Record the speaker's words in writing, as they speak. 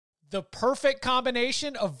The perfect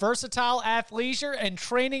combination of versatile athleisure and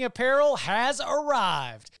training apparel has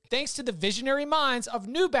arrived. Thanks to the visionary minds of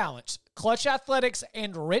New Balance, Clutch Athletics,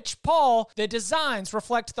 and Rich Paul, the designs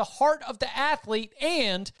reflect the heart of the athlete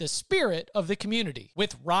and the spirit of the community.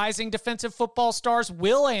 With rising defensive football stars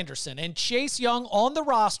Will Anderson and Chase Young on the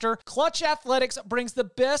roster, Clutch Athletics brings the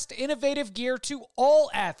best innovative gear to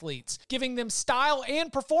all athletes, giving them style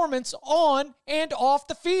and performance on and off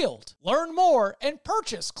the field. Learn more and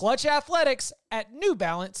purchase Clutch Athletics at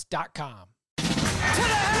newbalance.com. To the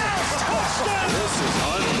house! Touchdown! This is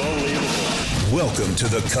unbelievable. Welcome to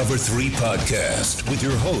the Cover 3 podcast with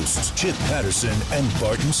your hosts, Chip Patterson and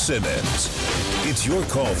Barton Simmons. It's your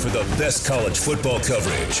call for the best college football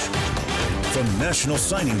coverage. From National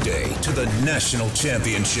Signing Day to the National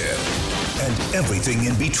Championship and everything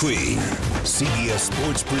in between, CBS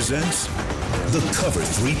Sports presents the Cover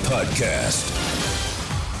 3 podcast.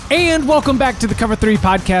 And welcome back to the Cover 3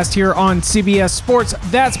 podcast here on CBS Sports.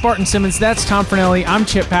 That's Barton Simmons. That's Tom Fornelli. I'm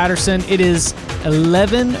Chip Patterson. It is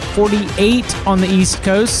 11:48 on the East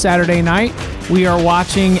Coast, Saturday night. We are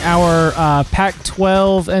watching our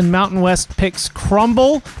Pac-12 and Mountain West picks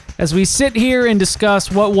crumble as we sit here and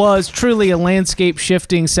discuss what was truly a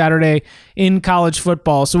landscape-shifting Saturday in college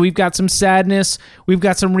football. So we've got some sadness, we've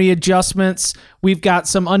got some readjustments, we've got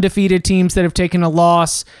some undefeated teams that have taken a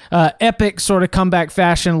loss, epic sort of comeback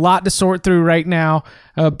fashion, a lot to sort through right now.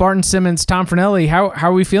 Barton Simmons, Tom Fornelli, how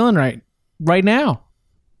are we feeling right now?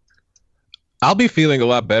 I'll be feeling a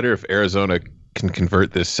lot better if Arizona can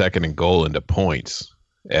convert this second and goal into points,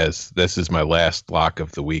 as this is my last lock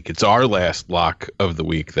of the week. It's our last lock of the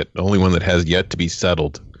week, the only one that has yet to be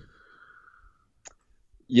settled.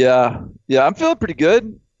 Yeah, I'm feeling pretty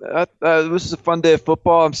good. This is a fun day of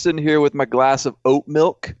football. I'm sitting here with my glass of oat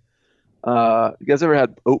milk. You guys ever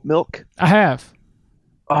had oat milk? I have.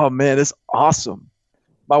 Oh, man, it's awesome.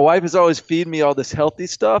 My wife is always feeding me all this healthy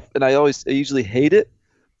stuff, and I usually hate it.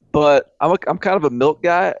 But I'm kind of a milk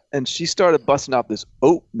guy, and she started busting out this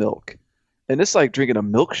oat milk. And it's like drinking a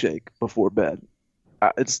milkshake before bed.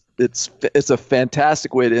 It's a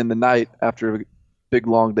fantastic way to end the night after a big,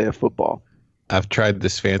 long day of football. I've tried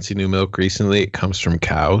this fancy new milk recently. It comes from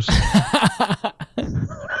cows.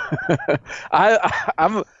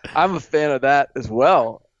 I'm a fan of that as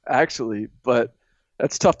well, actually. But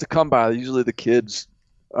that's tough to come by. Usually the kids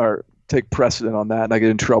take precedent on that, and I get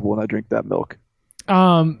in trouble when I drink that milk.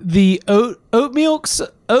 The oat milk's a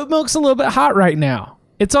little bit hot right now.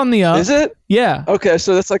 It's on the up. Is it? Yeah. Okay,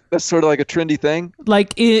 so that's sort of like a trendy thing.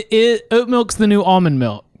 Like oat milk's the new almond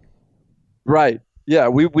milk. Right. Yeah,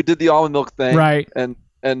 we did the almond milk thing. Right. And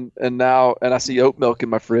now I see oat milk in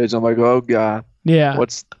my fridge. I'm like, oh god. Yeah.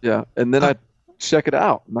 And then I check it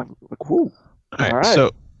out. I'm like, whoo. All right.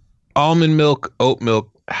 So almond milk, oat milk.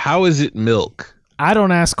 How is it milk? I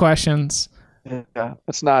don't ask questions. Yeah, that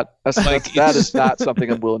is not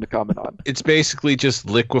something I'm willing to comment on. It's basically just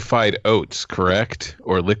liquefied oats, correct?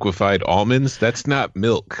 Or liquefied almonds. That's not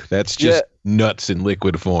milk. That's just nuts in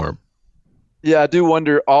liquid form. Yeah, I do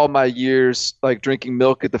wonder all my years like drinking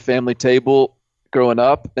milk at the family table growing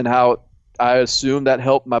up and how I assume that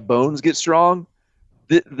helped my bones get strong.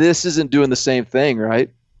 This isn't doing the same thing,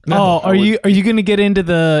 right? No, are you going to get into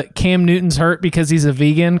the Cam Newton's hurt because he's a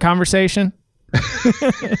vegan conversation?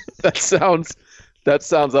 That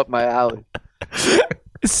sounds up my alley.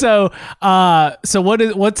 So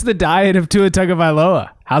what's the diet of Tua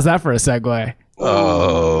Tagovailoa? How's that for a segue?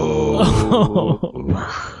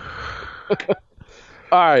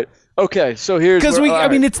 All right. Okay. So here's because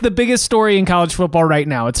it's the biggest story in college football right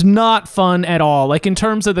now. It's not fun at all. Like in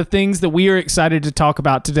terms of the things that we are excited to talk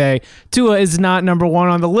about today, Tua is not number one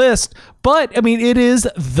on the list. But it is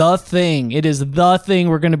the thing. It is the thing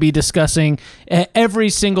we're going to be discussing every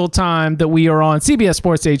single time that we are on CBS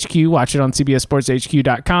Sports HQ. Watch it on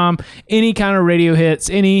CBSSportsHQ.com. Any kind of radio hits,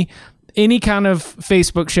 any kind of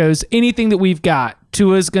Facebook shows, anything that we've got,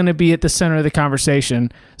 Tua's going to be at the center of the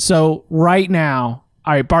conversation. So right now,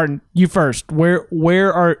 all right, Barton, you first.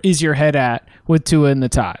 Where is your head at with Tua and the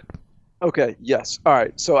Tide? Okay. Yes. All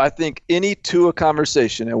right. So I think any Tua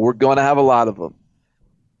conversation, and we're going to have a lot of them,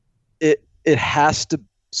 it has to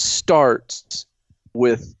start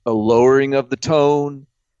with a lowering of the tone,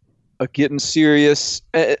 a getting serious,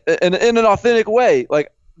 and in an authentic way.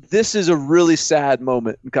 Like, this is a really sad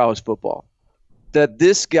moment in college football, that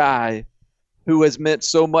this guy who has meant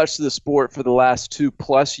so much to the sport for the last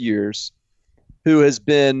 2+ years, who has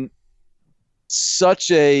been such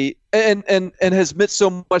and has meant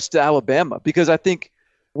so much to Alabama, because I think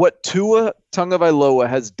what Tua Tagovailoa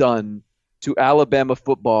has done to Alabama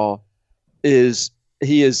football is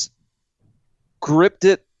he has gripped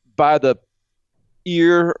it by the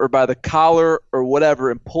ear or by the collar or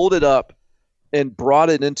whatever and pulled it up and brought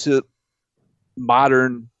it into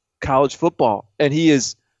modern college football. And he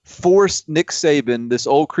has forced Nick Saban, this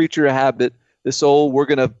old creature of habit, this old we're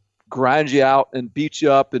going to grind you out and beat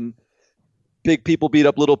you up and big people beat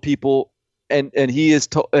up little people. And he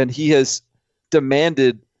has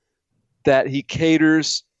demanded that he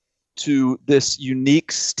caters to this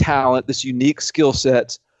unique talent, this unique skill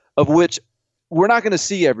set of which we're not going to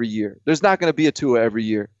see every year. There's not going to be a Tua every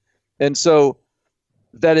year. And so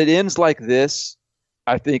that it ends like this,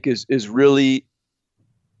 I think is really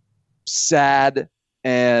sad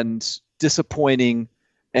and disappointing.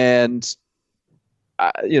 And,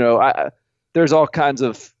 there's all kinds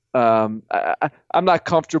of, I'm not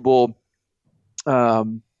comfortable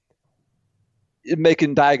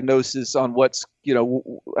making diagnosis on what's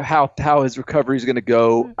how his recovery is going to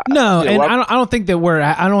go. No, I don't think that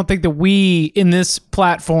we in this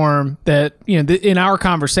platform that in our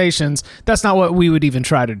conversations, that's not what we would even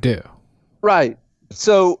try to do. Right.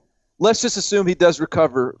 So let's just assume he does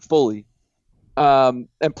recover fully, and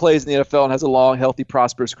plays in the NFL and has a long, healthy,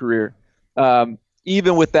 prosperous career.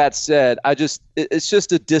 Even with that said, it's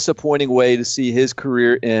just a disappointing way to see his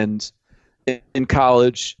career end in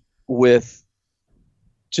college with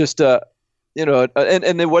just and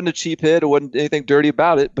it wasn't a cheap hit. It wasn't anything dirty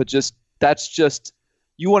about it, but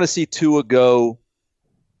you want to see Tua go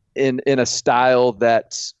in a style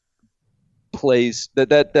that plays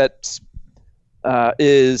that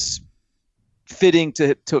is fitting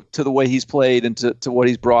to the way he's played and to what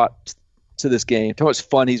he's brought to this game, to how much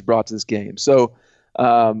fun he's brought to this game. So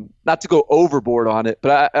not to go overboard on it,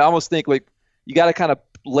 but I almost think like you got to kind of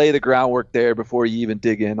lay the groundwork there before you even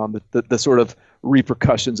dig in on the sort of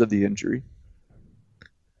repercussions of the injury.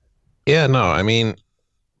 Yeah, no, I mean,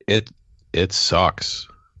 it sucks.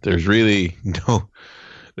 There's really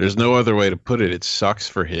there's no other way to put it. It sucks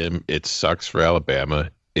for him. It sucks for Alabama.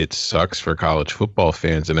 It sucks for college football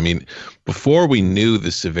fans. And I mean, before we knew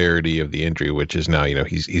the severity of the injury, which is now,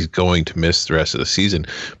 he's going to miss the rest of the season,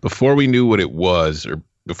 before we knew what it was or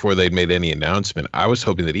before they'd made any announcement, I was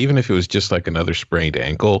hoping that even if it was just like another sprained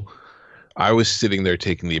ankle, I was sitting there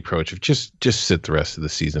taking the approach of just sit the rest of the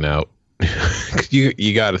season out.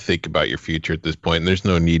 You got to think about your future at this point, and there's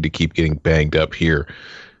no need to keep getting banged up here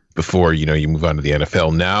before you move on to the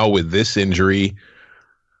NFL. Now with this injury,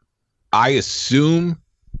 I assume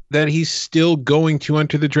that he's still going to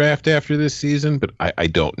enter the draft after this season, but I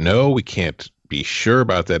don't know. We can't be sure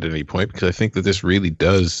about that at any point because I think that this really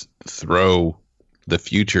does throw the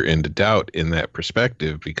future into doubt in that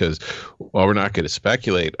perspective, because while we're not going to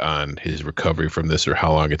speculate on his recovery from this or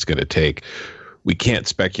how long it's going to take, we can't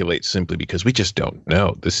speculate simply because we just don't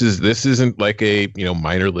know. This isn't like a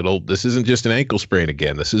minor little. This isn't just an ankle sprain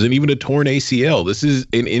again. This isn't even a torn ACL. This is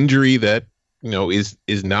an injury that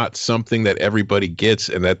is not something that everybody gets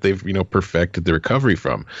and that they've perfected the recovery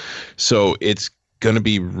from. So it's going to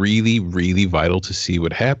be really, really vital to see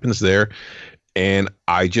what happens there. And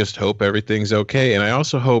I just hope everything's okay. And I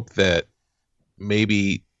also hope that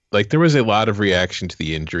maybe there was a lot of reaction to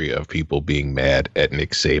the injury of people being mad at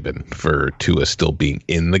Nick Saban for Tua still being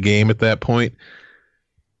in the game at that point.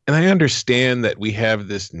 And I understand that we have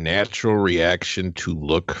this natural reaction to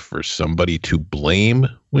look for somebody to blame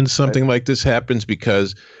when something like this happens,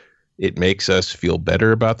 because it makes us feel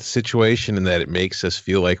better about the situation and that it makes us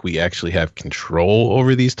feel like we actually have control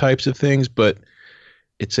over these types of things. But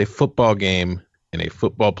it's a football game, and a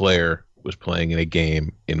football player was playing in a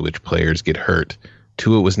game in which players get hurt.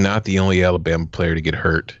 Tua was not the only Alabama player to get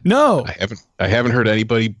hurt. No, I haven't heard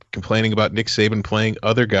anybody complaining about Nick Saban playing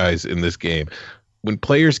other guys in this game. When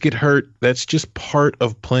players get hurt, that's just part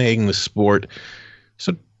of playing the sport.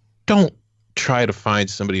 So don't try to find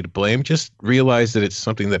somebody to blame. Just realize that it's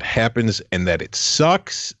something that happens and that it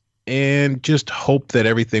sucks, and just hope that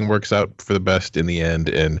everything works out for the best in the end.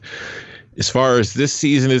 And as far as this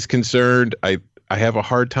season is concerned, I have a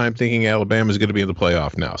hard time thinking Alabama is going to be in the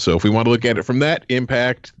playoff now. So if we want to look at it from that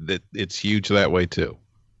impact, that it's huge that way too.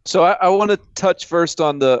 So I want to touch first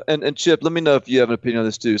on and Chip, let me know if you have an opinion on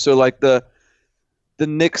this too. So the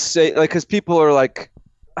Nick Saban, because people are like,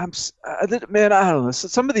 I don't know. So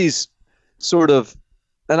some of these sort of,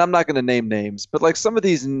 and I'm not going to name names, but some of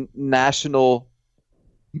these national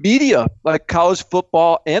media, like college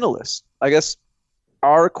football analysts, I guess,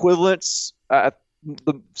 are equivalents.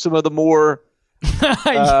 Some of the more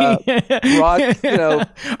broad,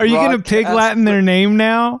 are you going to pig Latin their name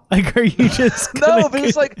now? Are you just no? But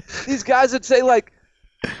it's these guys that say why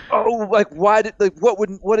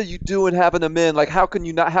what are you doing having them in? How can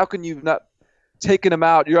you not taken them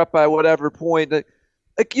out? You're up by whatever point. A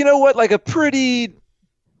pretty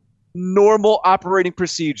normal operating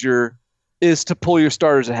procedure is to pull your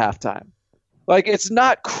starters at halftime. Like, it's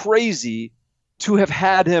not crazy to have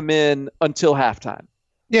had him in until halftime.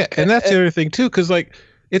 Yeah, and that's the other thing, too, because, like,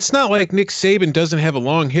 it's not like Nick Saban doesn't have a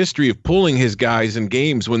long history of pulling his guys in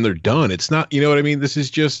games when they're done. It's not, you know what I mean? This is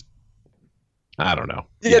just, I don't know.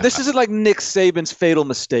 Yeah, this isn't like Nick Saban's fatal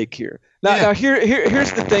mistake here. Now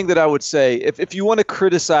here's the thing that I would say. If you want to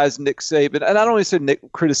criticize Nick Saban, and I don't want to say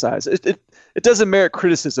criticize, it doesn't merit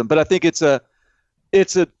criticism, but I think it's a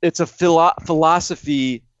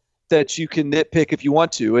philosophy that you can nitpick if you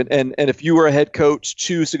want to, and if you were a head coach,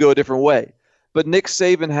 choose to go a different way. But Nick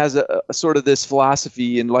Saban has a sort of this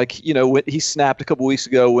philosophy, and like, you know, when he snapped a couple weeks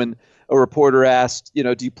ago when a reporter asked, you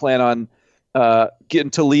know, do you plan on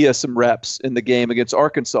getting Talia some reps in the game against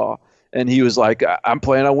Arkansas? And he was like, I'm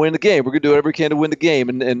planning on winning the game. We're going to do whatever we can to win the game,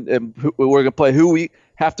 and we're going to play who we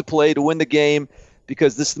have to play to win the game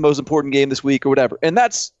because this is the most important game this week or whatever. And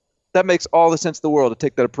that makes all the sense in the world to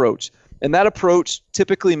take that approach. And that approach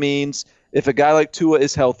typically means if a guy like Tua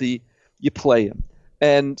is healthy, you play him.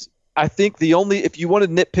 And I think if you want to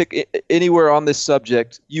nitpick anywhere on this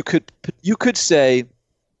subject, you could say,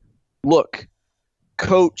 look,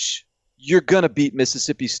 coach, you're going to beat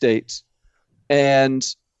Mississippi State,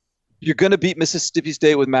 and you're going to beat Mississippi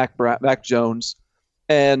State with Mac Jones,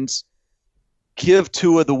 and give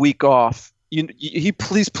Tua the week off.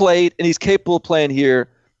 He's played, and he's capable of playing here,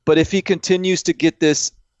 but if he continues to get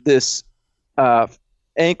this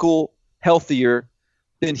ankle healthier,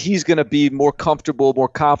 then he's going to be more comfortable, more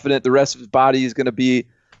confident. The rest of his body is going to be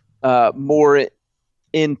more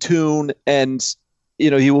in tune, and you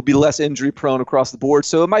know, he will be less injury prone across the board.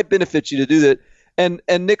 So it might benefit you to do that. And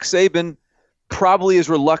Nick Saban probably is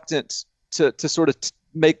reluctant to sort of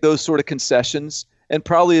make those sort of concessions, and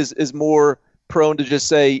probably is more prone to just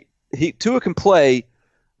say, Tua can play.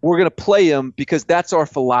 We're going to play him because that's our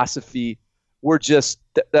philosophy. We're just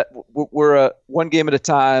we're a one game at a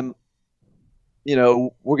time. You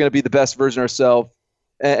know, we're going to be the best version of ourselves.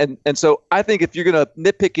 And so I think if you're going to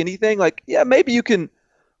nitpick anything, like, yeah, maybe you can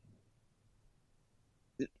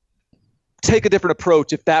take a different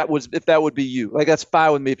approach if that would be you. Like, that's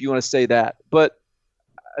fine with me if you want to say that. But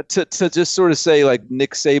to just sort of say like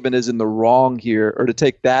Nick Saban is in the wrong here, or to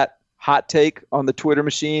take that hot take on the Twitter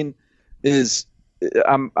machine is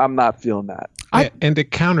I'm not feeling that. And to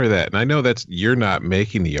counter that, and I know you're not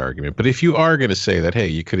making the argument, but if you are going to say that, hey,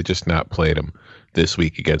 you could have just not played him this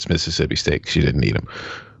week against Mississippi State because you didn't need him.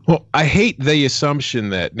 Well, I hate the assumption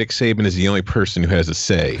that Nick Saban is the only person who has a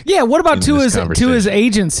say. Yeah, what about Tua's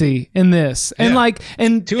agency in this? And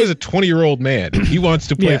Tua's a 20-year-old man. He wants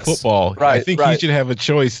to play football. Right, I think he should have a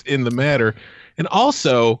choice in the matter. And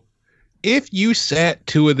also, if you sat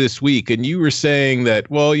Tua this week and you were saying that,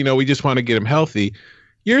 well, you know, we just want to get him healthy,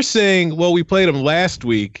 you're saying, well, we played him last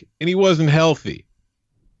week and he wasn't healthy.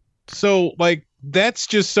 So, like, that's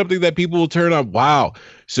just something that people will turn on. Wow.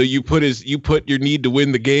 So you put your need to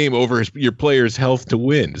win the game over your player's health to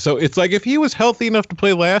win. So it's like, if he was healthy enough to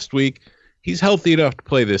play last week, he's healthy enough to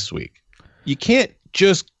play this week. You can't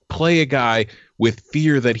just play a guy with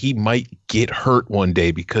fear that he might get hurt one day,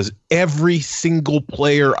 because every single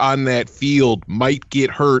player on that field might get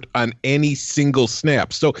hurt on any single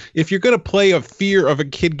snap. So if you're going to play a fear of a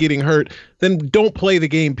kid getting hurt, then don't play the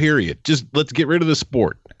game, period. Just let's get rid of the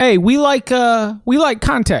sport. Hey, we like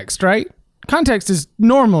context, right? Context is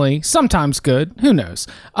normally sometimes good. Who knows?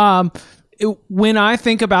 When I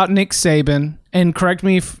think about Nick Saban, and correct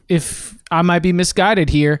me if I might be misguided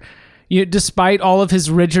here, despite all of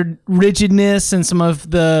his rigidness and some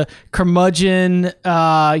of the curmudgeon,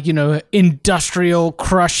 industrial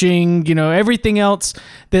crushing, everything else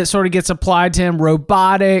that sort of gets applied to him,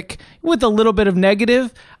 robotic, with a little bit of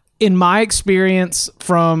negative. In my experience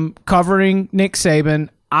from covering Nick Saban,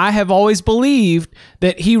 I have always believed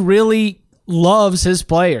that he really loves his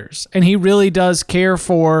players, and he really does care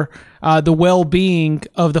for the well-being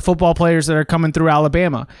of the football players that are coming through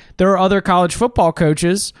Alabama. There are other college football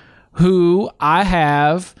coaches who I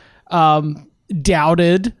have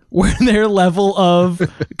doubted where their level of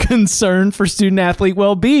concern for student-athlete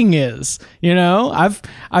well-being is.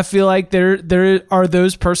 I feel like there are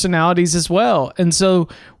those personalities as well. And so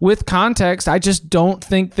with context, I just don't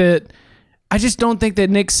think that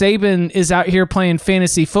Nick Saban is out here playing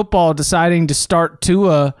fantasy football deciding to start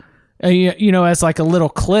Tua as like a little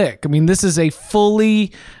click. I mean, this is a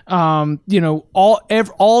fully, all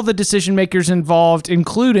the decision makers involved,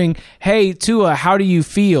 including, hey, Tua, how do you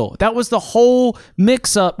feel? That was the whole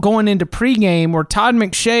mix up going into pregame where Todd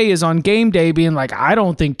McShay is on game day being like, I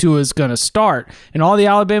don't think Tua is going to start. And all the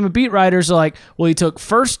Alabama beat writers are like, well, he took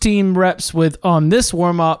first team reps on this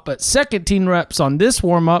warm up, but second team reps on this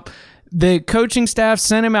warm up. The coaching staff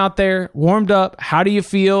sent him out there, warmed up. How do you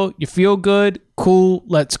feel? You feel good? Cool.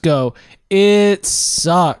 Let's go. It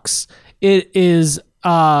sucks. It is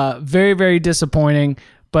very, very disappointing.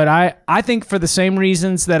 But I think for the same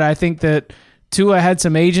reasons that I think that Tua had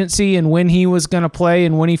some agency and when he was going to play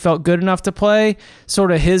and when he felt good enough to play,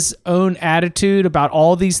 sort of his own attitude about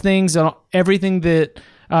all these things and everything that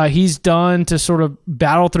he's done to sort of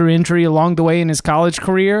battle through injury along the way in his college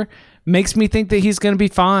career makes me think that he's going to be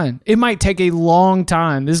fine. It might take a long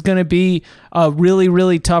time. This is going to be a really,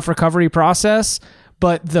 really tough recovery process,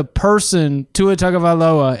 but the person, Tua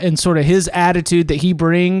Tagovailoa, and sort of his attitude that he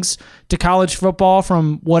brings to college football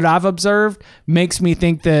from what I've observed makes me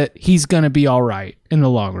think that he's going to be all right in the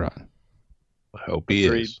long run. I hope he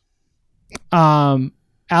is.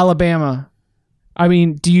 Alabama. I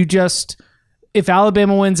mean, if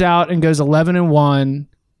Alabama wins out and goes 11-1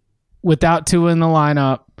 without Tua in the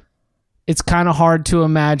lineup, it's kind of hard to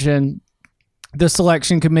imagine the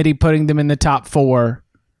selection committee putting them in the top 4.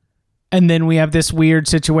 And then we have this weird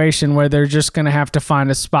situation where they're just going to have to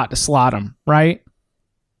find a spot to slot them, right?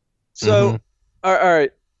 So, all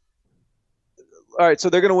right. All right, so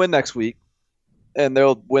they're going to win next week, and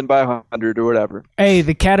they'll win by 100 or whatever. Hey,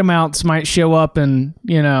 the Catamounts might show up and,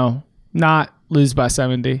 not lose by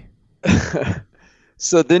 70.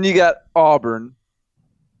 So then you got Auburn,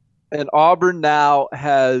 and Auburn now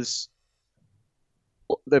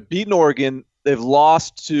they've beaten Oregon. They've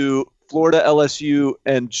lost to Florida, LSU,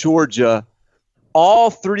 and Georgia. All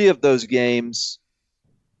 3 of those games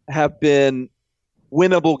have been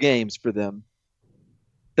winnable games for them.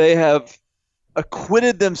 They have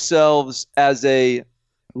acquitted themselves as a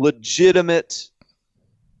legitimate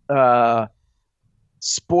not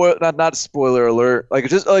a spoiler alert,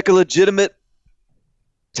 just like a legitimate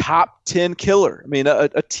top 10 killer. I mean,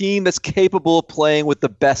 a team that's capable of playing with the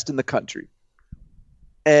best in the country.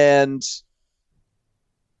 And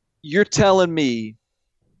you're telling me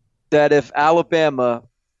that if Alabama,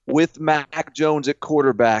 with Mac Jones at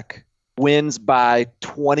quarterback, wins by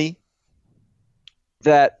 20,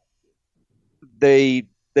 that they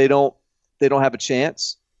don't have a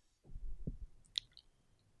chance?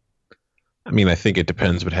 I mean, I think it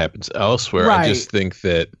depends what happens elsewhere. Right. I just think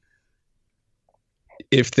that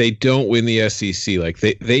if they don't win the SEC,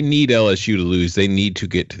 they need LSU to lose. They need to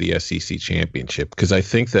get to the SEC championship, because I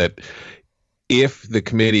think that if the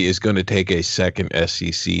committee is going to take a second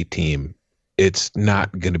SEC team, it's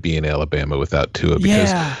not going to be in Alabama without Tua.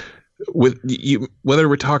 Because whether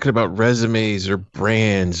we're talking about resumes or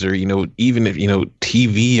brands or even if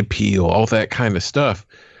TV appeal, all that kind of stuff,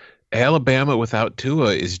 Alabama without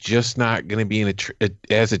Tua is just not going to be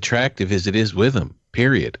as attractive as it is with him.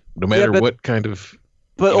 Period. No matter what kind of.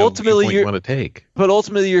 But ultimately, you want to take. But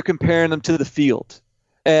ultimately, you're comparing them to the field,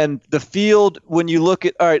 and the field. When you look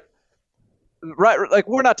at right,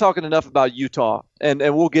 we're not talking enough about Utah, and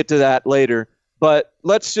we'll get to that later. But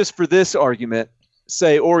let's just, for this argument,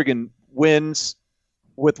 say Oregon wins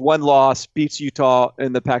with 1 loss, beats Utah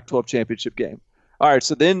in the Pac-12 championship game. All right,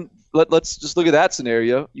 so then let's just look at that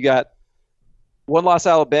scenario. You got 1 loss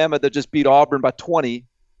Alabama that just beat Auburn by 20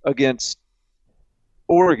 against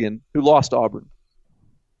Oregon, who lost Auburn.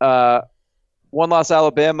 1 loss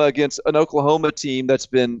Alabama against an Oklahoma team that's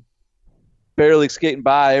been barely skating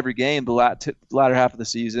by every game the latter half of the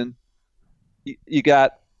season. You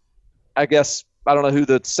got, I guess, I don't know who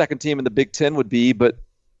the second team in the Big Ten would be, but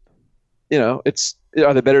are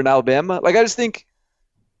they better than Alabama? I just think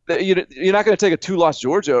that you're not going to take a 2-loss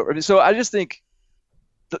Georgia. So I just think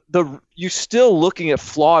you're still looking at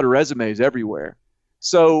flawed resumes everywhere.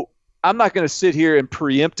 So I'm not going to sit here and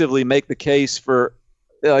preemptively make the case for.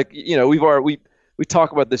 We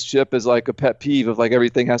talk about this, Chip, as like a pet peeve of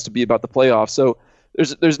everything has to be about the playoffs. So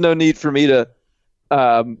there's no need for me to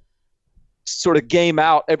sort of game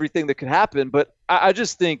out everything that could happen. But I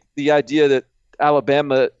just think the idea that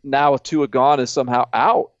Alabama now with Tua gone is somehow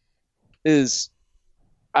out is,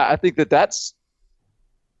 I think that's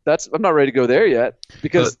I'm not ready to go there yet,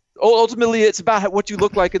 because ultimately it's about what you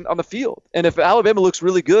look like on the field. And if Alabama looks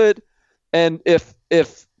really good, and if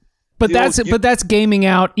But that's gaming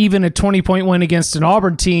out even a 20-point win against an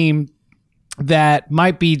Auburn team that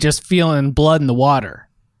might be just feeling blood in the water.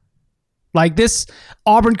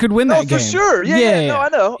 Auburn could win that game. For sure. Yeah, I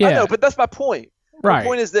know. But that's my point. Right. The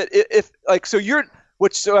point is that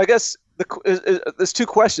so I guess there's two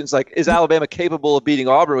questions. Like, is Alabama capable of beating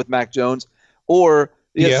Auburn with Mac Jones? Or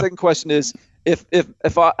the second question is, if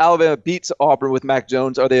Alabama beats Auburn with Mac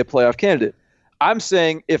Jones, are they a playoff candidate? I'm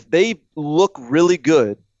saying if they look really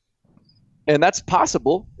good, and that's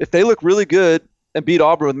possible, if they look really good and beat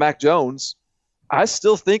Auburn with Mac Jones, I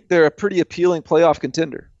still think they're a pretty appealing playoff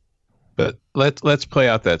contender. But let's play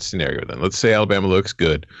out that scenario then. Let's say Alabama looks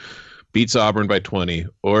good, beats Auburn by 20,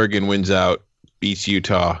 Oregon wins out, beats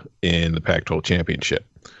Utah in the Pac-12 championship.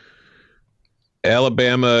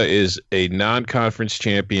 Alabama is a non-conference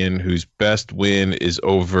champion whose best win is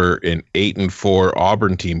over an 8-4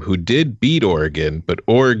 Auburn team who did beat Oregon, but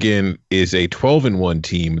Oregon is a 12-1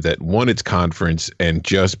 team that won its conference and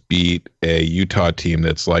just beat a Utah team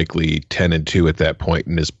that's likely 10-2 at that point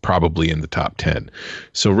and is probably in the top 10.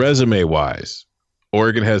 So resume-wise,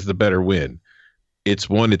 Oregon has the better win. It's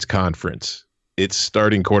won its conference. Its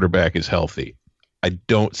starting quarterback is healthy. I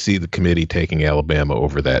don't see the committee taking Alabama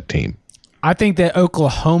over that team. I think that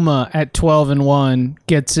Oklahoma at 12-1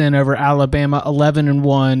 gets in over Alabama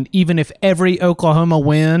 11-1. Even if every Oklahoma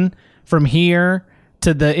win from here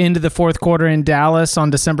to the end of the fourth quarter in Dallas on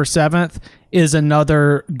December 7th is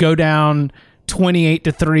another go down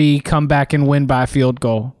 28-3, come back and win by a field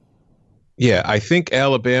goal. Yeah, I think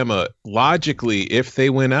Alabama, logically, if they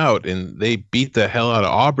win out and they beat the hell out of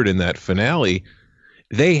Auburn in that finale,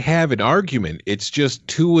 they have an argument. It's just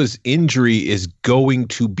Tua's injury is going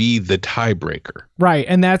to be the tiebreaker. Right,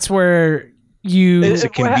 and that's where it's a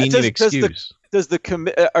convenient excuse.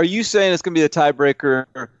 Are you saying it's going to be a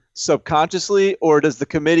tiebreaker subconsciously, or does the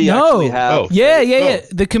committee actually have? Both. Yeah.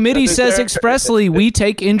 The committee says expressly we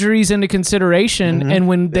take injuries into consideration, and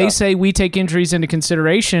when they say we take injuries into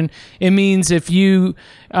consideration, it means if you,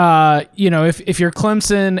 if you're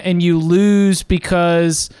Clemson and you lose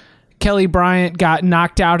because Kelly Bryant got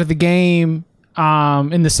knocked out of the game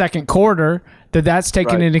in the second quarter, that's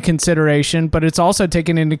taken into consideration, but it's also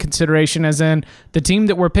taken into consideration as in the team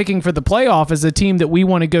that we're picking for the playoff is a team that we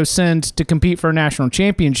want to go send to compete for a national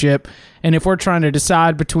championship. And if we're trying to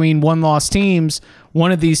decide between one-loss teams,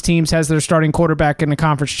 one of these teams has their starting quarterback in the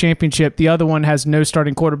conference championship, the other one has no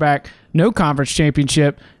starting quarterback, no conference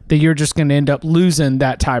championship, that you're just going to end up losing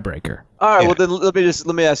that tiebreaker. All right, well then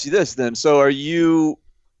let me ask you this then. So are y'all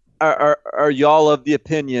of the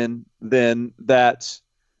opinion then that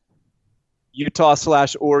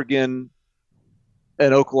Utah/Oregon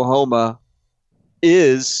and Oklahoma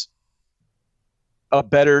is a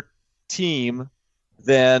better team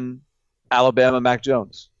than Alabama Mac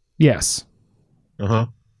Jones? Yes. Uh-huh.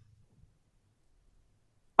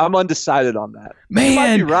 I'm undecided on that. Man, you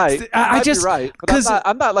might be right. Be right, but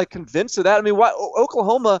I'm not like convinced of that. I mean, why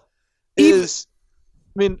Oklahoma is?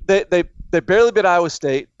 I mean, they barely beat Iowa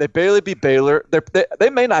State. They barely beat Baylor. They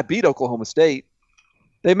may not beat Oklahoma State.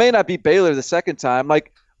 They may not beat Baylor the second time.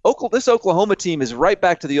 Like this Oklahoma team is right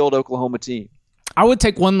back to the old Oklahoma team. I would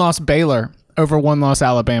take one-loss Baylor over one-loss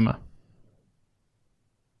Alabama.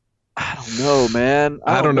 I don't know, man.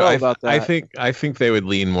 I don't know about that. I think they would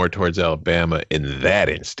lean more towards Alabama in that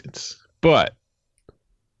instance. But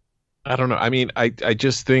I don't know. I mean, I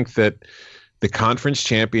just think that the conference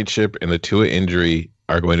championship and the Tua injury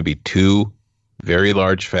are going to be two very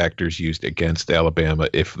large factors used against Alabama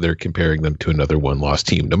if they're comparing them to another one-loss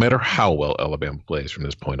team, no matter how well Alabama plays from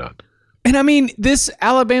this point on. And I mean, this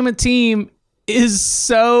Alabama team is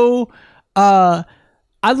so I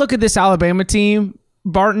look at this Alabama team,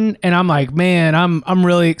 Barton, and I'm like, man, I'm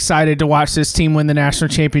really excited to watch this team win the national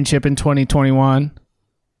championship in 2021.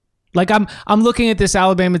 Like I'm looking at this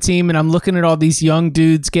Alabama team and I'm looking at all these young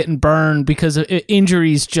dudes getting burned because of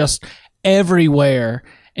injuries just everywhere.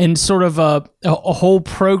 And sort of a whole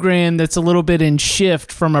program that's a little bit in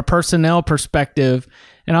shift from a personnel perspective.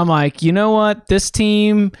 And I'm like, you know what? This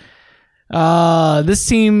team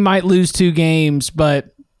might lose 2 games,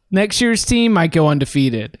 but next year's team might go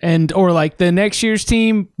undefeated. Or like the next year's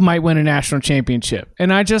team might win a national championship.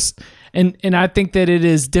 And I just and I think that it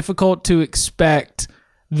is difficult to expect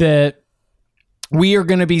that we are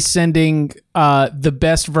going to be sending the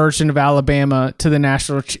best version of Alabama to the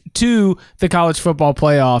college football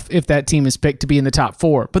playoff if that team is picked to be in the top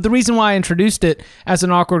 4. But the reason why I introduced it as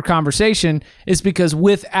an awkward conversation is because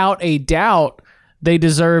without a doubt, they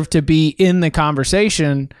deserve to be in the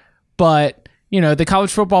conversation. But, the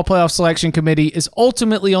college football playoff selection committee is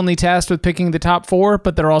ultimately only tasked with picking the top 4,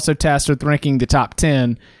 but they're also tasked with ranking the top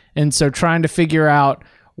 10. And so trying to figure out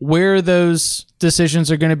where those decisions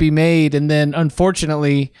are going to be made, and then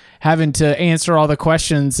unfortunately having to answer all the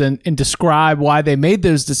questions and describe why they made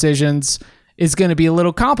those decisions is going to be a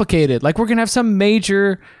little complicated. Like we're going to have some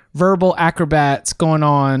major verbal acrobats going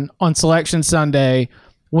on Selection Sunday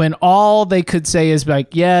when all they could say is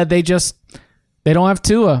like, yeah, they don't have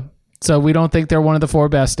Tua. So we don't think they're one of the 4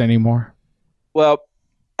 best anymore. Well,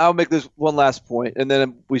 I'll make this one last point, and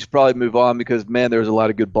then we should probably move on because, man, there's a lot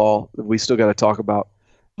of good ball that we still got to talk about.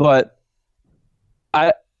 But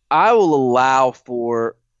I will allow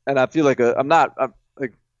for, and I feel like I'm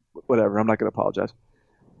like, whatever, I'm not going to apologize.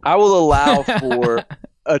 I will allow for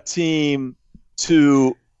a team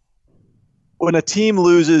to, when a team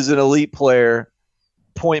loses an elite player,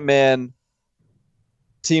 point man,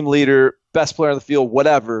 team leader, best player on the field,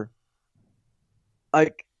 whatever,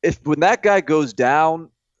 like when that guy goes down,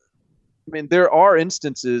 I mean, there are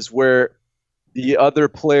instances where the other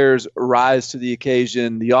players rise to the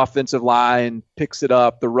occasion. The offensive line picks it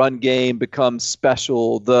up. The run game becomes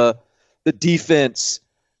special. The defense,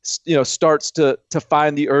 starts to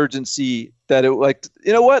find the urgency that it, like,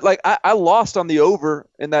 you know what? Like I lost on the over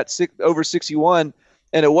in that over 61,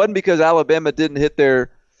 and it wasn't because Alabama didn't hit their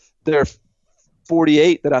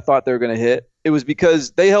 48 that I thought they were going to hit. It was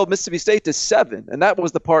because they held Mississippi State to 7, and that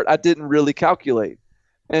was the part I didn't really calculate.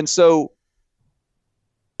 And so,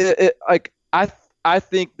 I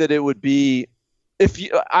think that it would be if you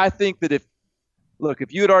had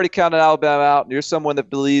already counted Alabama out and you're someone that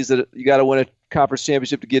believes that you got to win a conference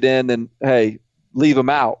championship to get in, then hey, leave them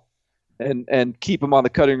out and keep them on the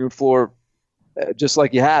cutting room floor just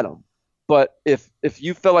like you had them. But if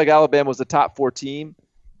you felt like Alabama was the top 4 team,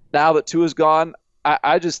 now that Tua's gone,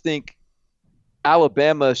 I just think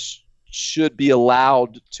Alabama should be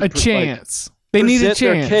allowed to a chance. They need a chance.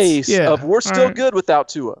 Their case of we're still good without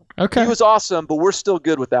Tua. Okay, he was awesome, but we're still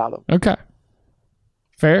good without him. Okay,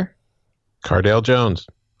 fair. Cardale Jones.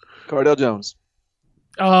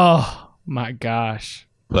 Oh my gosh!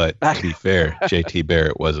 But to be fair, JT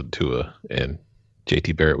Barrett wasn't Tua, and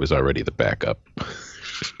JT Barrett was already the backup.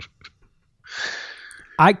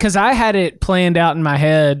 Because I had it planned out in my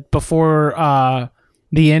head before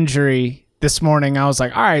the injury this morning. I was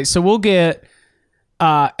like, all right, so we'll get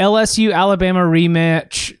LSU Alabama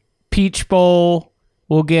rematch, Peach Bowl.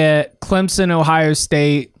 We'll get Clemson Ohio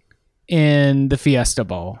State in the Fiesta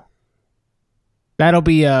Bowl. That'll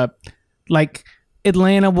be like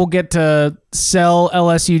Atlanta will get to sell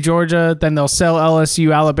LSU Georgia, then they'll sell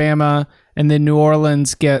LSU Alabama, and then New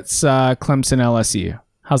Orleans gets Clemson LSU.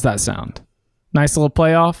 How's that sound? Nice little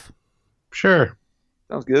playoff? Sure.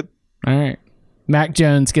 Sounds good. All right. Mac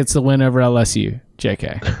Jones gets the win over LSU.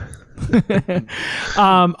 JK.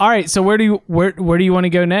 All right. So where do you want to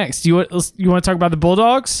go next? You want to talk about the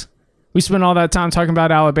Bulldogs? We spent all that time talking about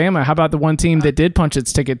Alabama. How about the one team that did punch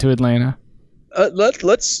its ticket to Atlanta?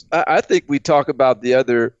 Let's. I think we talk about the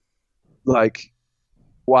other, like,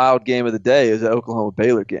 wild game of the day is the Oklahoma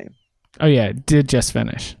Baylor game. Oh yeah, it did just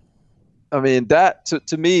finish. I mean, that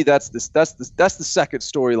to me, that's the second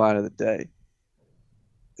storyline of the day.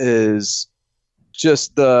 Is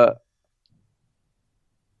just the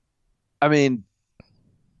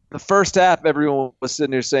first half, everyone was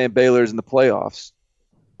sitting there saying Baylor's in the playoffs,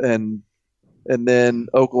 and then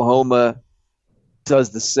Oklahoma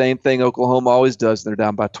does the same thing Oklahoma always does. They're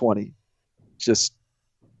down by 20. Just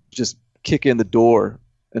kick in the door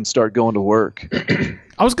and start going to work.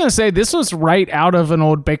 I was going to say, this was right out of an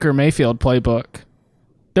old Baker Mayfield playbook.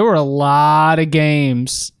 There were a lot of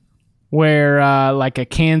games where like a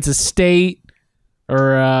Kansas State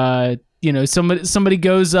or somebody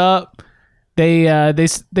goes up,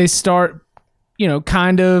 they start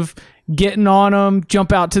kind of getting on them,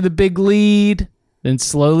 jump out to the big lead, then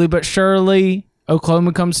slowly but surely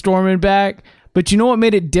Oklahoma comes storming back. But you know what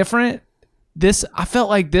made it different? I felt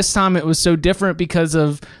like this time it was so different because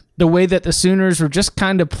of the way that the Sooners were just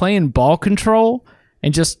kind of playing ball control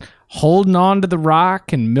and just holding on to the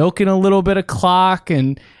rock and milking a little bit of clock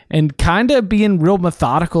and kind of being real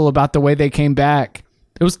methodical about the way they came back.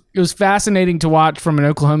 It was fascinating to watch from an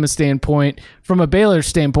Oklahoma standpoint. From a Baylor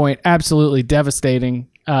standpoint, absolutely devastating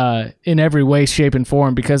in every way, shape, and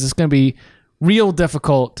form, because it's going to be real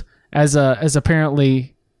difficult as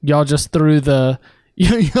apparently y'all just threw a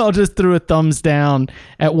thumbs down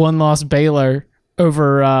at one-loss Baylor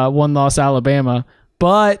over one-loss Alabama.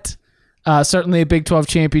 But certainly a Big 12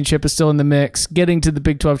 championship is still in the mix. Getting to the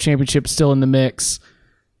Big 12 championship is still in the mix.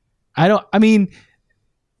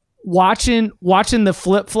 Watching the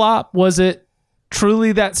flip-flop, was it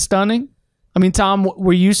truly that stunning? I mean, Tom,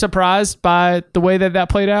 were you surprised by the way that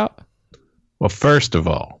played out? Well, first of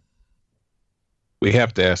all, we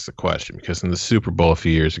have to ask the question, because in the Super Bowl a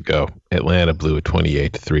few years ago, Atlanta blew a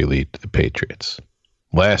 28-3 lead to the Patriots.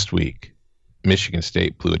 Last week, Michigan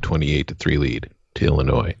State blew a 28-3 lead to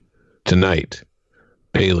Illinois. tonight,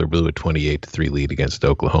 Baylor blew a 28-3 lead against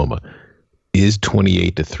Oklahoma. Is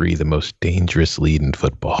 28-3 the most dangerous lead in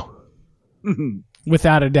football?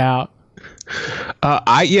 Without a doubt.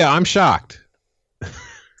 I'm shocked.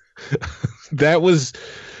 I was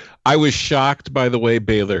shocked by the way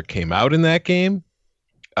Baylor came out in that game.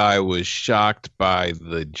 I was shocked by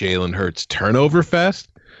the Jalen Hurts turnover fest.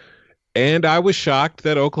 And I was shocked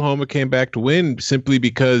that Oklahoma came back to win simply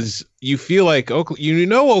because you feel like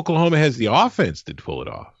Oklahoma has the offense to pull it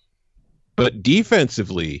off. But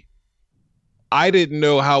defensively, I didn't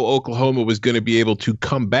know how Oklahoma was going to be able to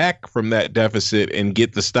come back from that deficit and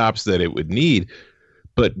get the stops that it would need.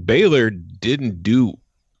 But Baylor didn't do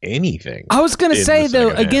anything. I was going to say, though,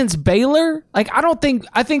 against Baylor, I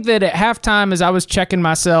think that at halftime, as I was checking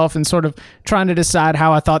myself and sort of trying to decide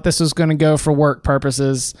how I thought this was going to go for work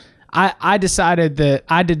purposes, I decided that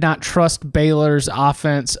I did not trust Baylor's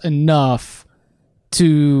offense enough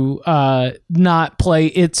to not play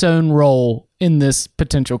its own role in this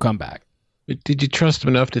potential comeback. Did you trust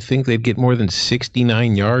them enough to think they'd get more than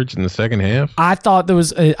 69 yards in the second half? I thought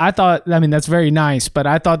that's very nice, but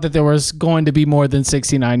I thought that there was going to be more than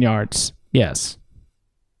 69 yards. Yes.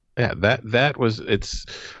 Yeah,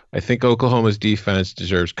 I think Oklahoma's defense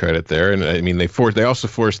deserves credit there. And I mean, they also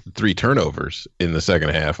forced the 3 turnovers in the second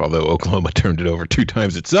half, although Oklahoma turned it over 2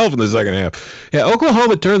 times itself in the second half. Yeah,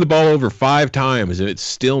 Oklahoma turned the ball over 5 times, and it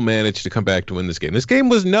still managed to come back to win this game. This game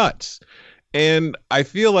was nuts. And I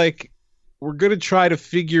feel like we're going to try to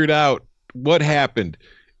figure it out, what happened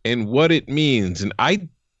and what it means. And I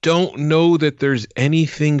don't know that there's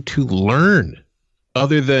anything to learn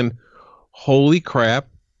other than, holy crap,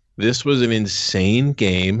 this was an insane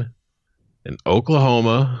game, and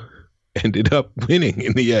Oklahoma ended up winning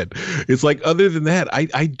in the end. It's like, other than that,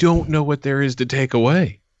 I don't know what there is to take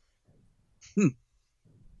away.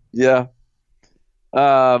 Yeah.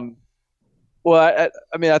 Well, I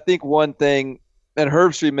mean, I think one thing, and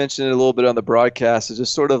Herbstreit mentioned it a little bit on the broadcast, is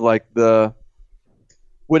just sort of like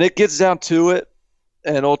when it gets down to it,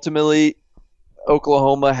 and ultimately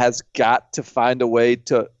Oklahoma has got to find a way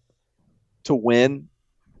to win.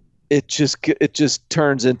 It just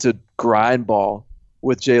turns into grind ball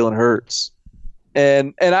with Jalen Hurts,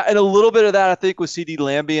 and a little bit of that I think was CeeDee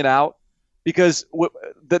Lamb being out, because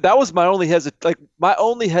that was my only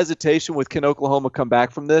hesitation with, can Oklahoma come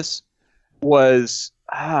back from this, was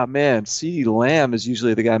CeeDee Lamb is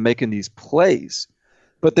usually the guy making these plays,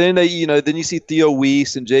 but then then you see Theo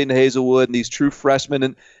Weiss and Jaden Hazelwood and these true freshmen,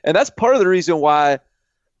 and that's part of the reason why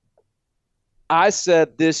I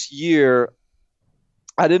said this year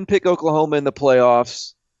I didn't pick Oklahoma in the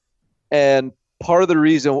playoffs, and part of the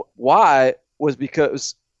reason why was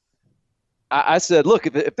because I said, look,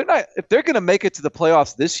 if they're going to make it to the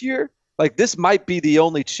playoffs this year, like, this might be the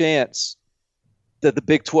only chance that the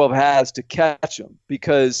Big 12 has to catch them,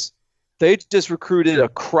 because they just recruited a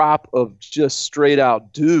crop of just straight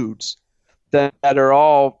out dudes that are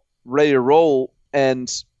all ready to roll,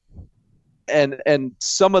 and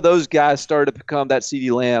some of those guys started to become that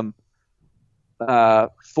CeeDee Lamb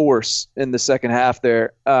force in the second half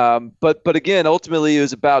there. But again, ultimately it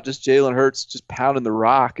was about just Jalen Hurts just pounding the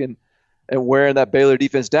rock and wearing that Baylor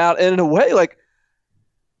defense down. And in a way,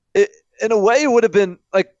 it would have been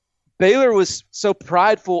like, Baylor was so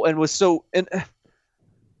prideful and was so, and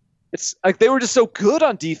it's like they were just so good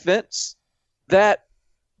on defense that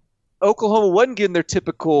Oklahoma wasn't getting their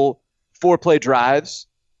typical 4-play drives,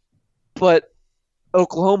 but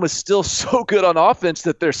Oklahoma's still so good on offense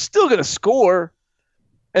that they're still going to score.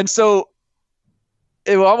 And so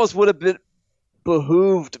it almost would have been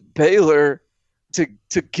behooved Baylor to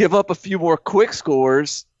give up a few more quick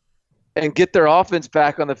scores and get their offense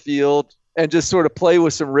back on the field and just sort of play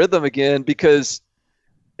with some rhythm again, because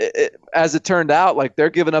as it turned out, like, they're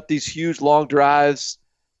giving up these huge long drives,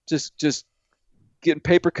 just getting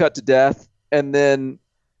paper cut to death, and then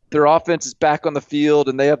their offense is back on the field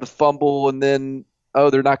and they have the fumble, and then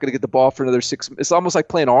they're not going to get the ball for another 6. It's almost like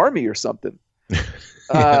playing Army or something.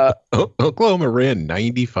 Oklahoma ran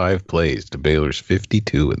 95 plays to Baylor's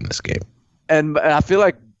 52 in this game, and I feel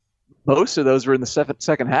like most of those were in the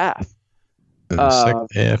second half. In the second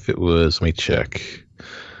half, it was, let me check,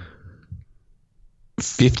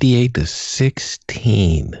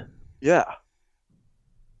 58-16. Yeah.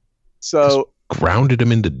 So just grounded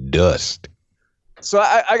them into dust. So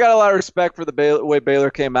I got a lot of respect for the way Baylor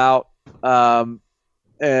came out.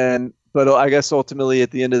 But I guess ultimately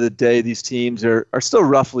at the end of the day, these teams are still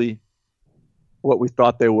roughly what we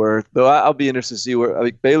thought they were. Though I'll be interested to see where, I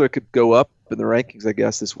think, Baylor could go up in the rankings, I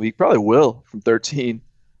guess, this week. Probably will, from 13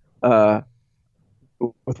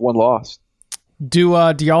 with one loss. Do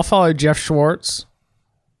y'all follow Jeff Schwartz?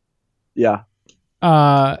 Yeah.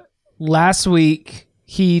 Last week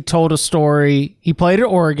he told a story. He played at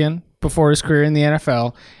Oregon before his career in the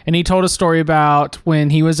NFL, and he told a story about when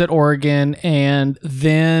he was at Oregon, and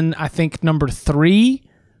then I think number 3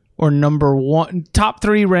 or number 1, top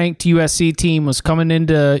 3 ranked USC team was coming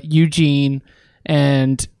into Eugene,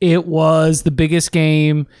 and it was the biggest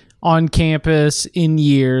game on campus in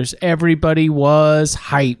years. Everybody was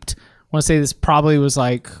hyped. I want to say this probably was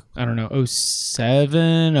like, I don't know,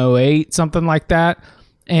 07, 08, something like that.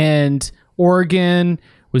 And Oregon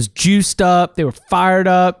was juiced up. They were fired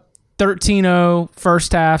up. 13-0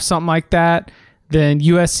 first half, something like that. Then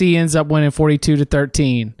USC ends up winning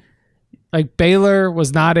 42-13. Like, Baylor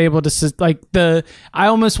was not able to I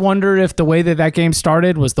almost wondered if the way that game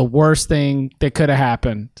started was the worst thing that could have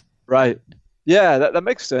happened. Right. Yeah, that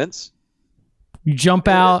makes sense. You jump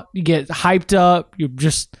out, you get hyped up, you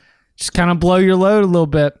just kind of blow your load a little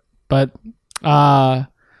bit. But I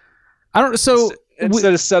don't. So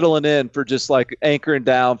instead of settling in for just like anchoring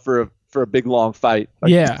down for a big long fight,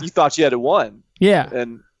 like you thought you had it won. Yeah,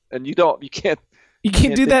 and you can't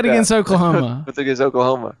do that against Oklahoma. But against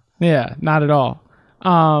Oklahoma, yeah, not at all.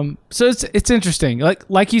 So it's interesting.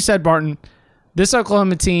 Like you said, Barton, this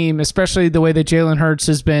Oklahoma team, especially the way that Jalen Hurts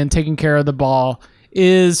has been taking care of the ball,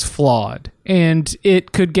 is flawed, and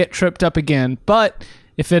it could get tripped up again. But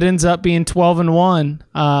if it ends up being 12-1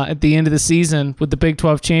 at the end of the season with the Big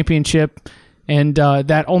 12 championship, and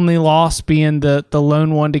that only loss being the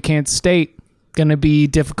lone one to Kansas State, going to be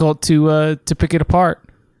difficult to pick it apart.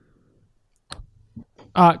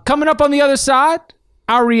 Coming up on the other side,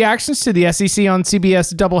 our reactions to the SEC on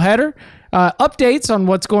CBS doubleheader, updates on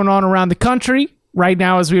what's going on around the country right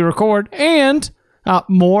now as we record, and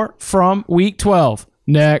more from Week 12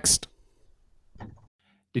 next.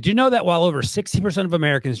 Did you know that while over 60% of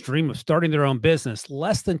Americans dream of starting their own business,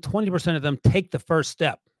 less than 20% of them take the first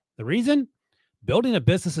step? The reason? Building a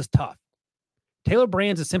business is tough. Taylor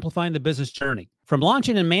Brands is simplifying the business journey. From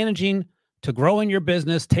launching and managing to growing your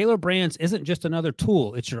business, Taylor Brands isn't just another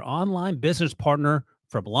tool. It's your online business partner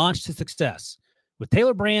from launch to success. With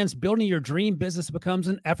Taylor Brands, building your dream business becomes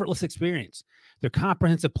an effortless experience. Their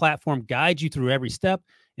comprehensive platform guides you through every step,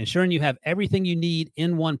 ensuring you have everything you need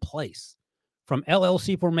in one place. From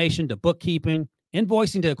LLC formation to bookkeeping,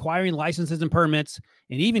 invoicing to acquiring licenses and permits,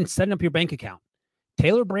 and even setting up your bank account,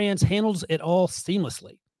 Taylor Brands handles it all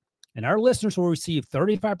seamlessly. And our listeners will receive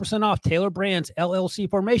 35% off Taylor Brands LLC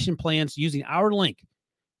formation plans using our link,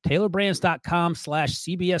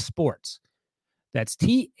 taylorbrands.com/CBS Sports. That's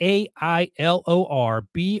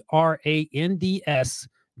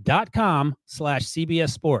TAILORBRANDS.com/CBS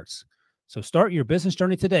Sports. So start your business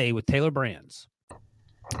journey today with Taylor Brands.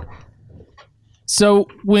 So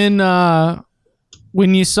when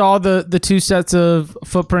you saw the 2 sets of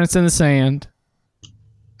footprints in the sand,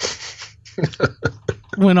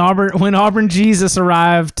 when Auburn Jesus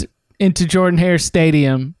arrived into Jordan-Hare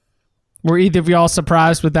Stadium, were either of y'all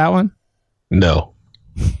surprised with that one? No.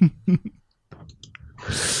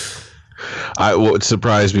 What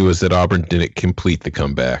surprised me was that Auburn didn't complete the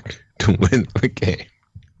comeback to win the game.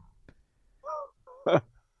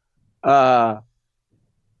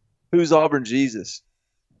 Who's Auburn Jesus?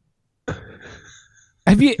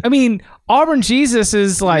 Auburn Jesus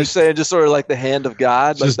is like... You're saying just sort of like the hand of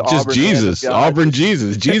God? Just Auburn Jesus. Auburn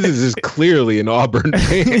Jesus. Jesus is clearly an Auburn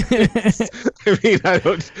fan.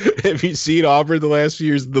 Have you seen Auburn the last few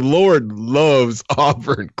years? The Lord loves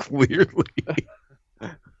Auburn, clearly.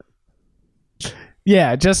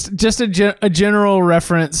 Yeah, just a general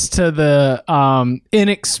reference to the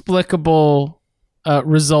inexplicable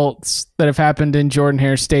results that have happened in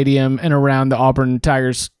Jordan-Hare Stadium and around the Auburn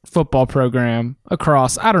Tigers football program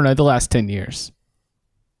across, I don't know, the last 10 years.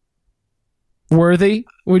 Worthy,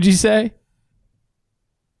 would you say?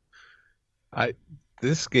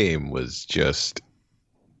 This game was just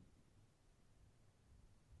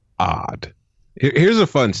odd. Here's a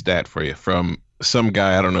fun stat for you from some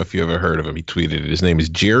guy. I don't know if you ever heard of him. He tweeted it. His name is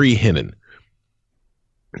Jerry Hinnon.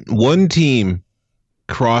 One team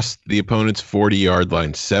crossed the opponent's 40-yard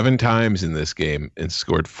line 7 times in this game and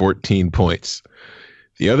scored 14 points.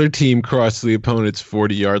 The other team crossed the opponent's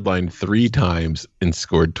 40-yard line 3 times and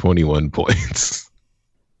scored 21 points.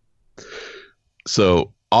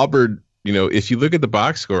 So Auburn, if you look at the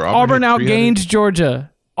box score, Auburn outgained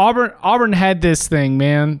Georgia. Auburn had this thing,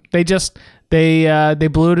 man. They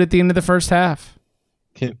blew it at the end of the first half.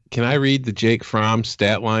 Can I read the Jake Fromm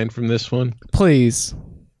stat line from this one? Please.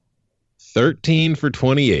 13 for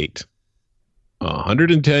 28,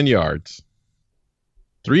 110 yards,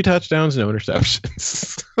 3 touchdowns, no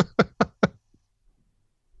interceptions.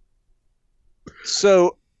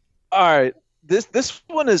 So, all right, this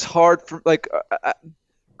one is hard for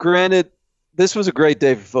granted, this was a great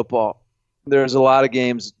day for football. There's a lot of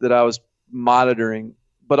games that I was monitoring,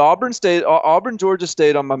 but Auburn, Georgia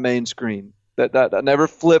stayed on my main screen. That I never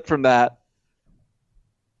flipped from that.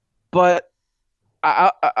 But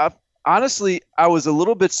I honestly, I was a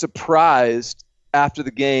little bit surprised after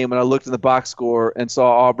the game when I looked in the box score and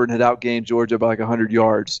saw Auburn had outgained Georgia by like 100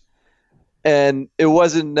 yards. And it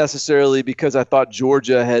wasn't necessarily because I thought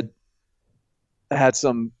Georgia had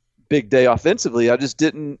some big day offensively. It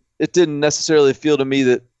didn't necessarily feel to me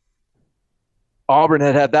that Auburn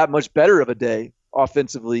had that much better of a day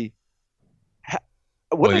offensively.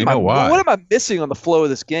 What am I missing on the flow of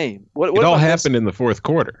this game? It all happened in the fourth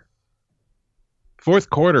quarter. Fourth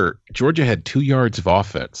quarter, Georgia had 2 yards of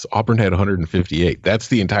offense. Auburn had 158. That's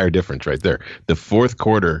the entire difference right there. The fourth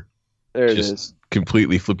quarter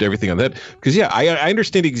completely flipped everything on that. Because, I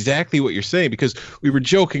understand exactly what you're saying, because we were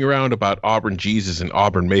joking around about Auburn Jesus and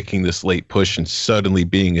Auburn making this late push and suddenly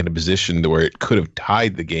being in a position where it could have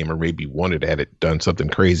tied the game or maybe won it had it done something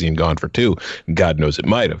crazy and gone for 2. And God knows it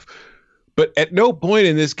might have. But at no point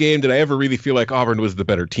in this game did I ever really feel like Auburn was the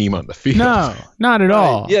better team on the field. No, not at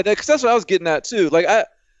all. Yeah, because that's what I was getting at too. Like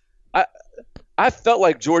I felt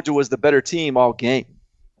like Georgia was the better team all game.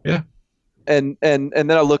 Yeah. And then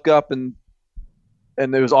I look up and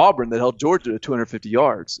there was Auburn that held Georgia to 250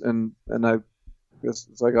 yards, and I guess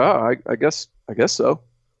it's like, I guess so.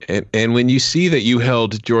 And when you see that you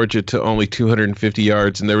held Georgia to only 250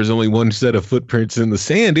 yards and there was only one set of footprints in the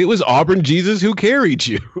sand, it was Auburn Jesus who carried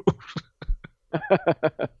you.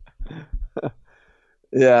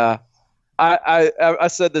 Yeah, I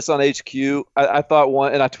said this on HQ. I thought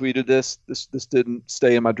one, and I tweeted this. This didn't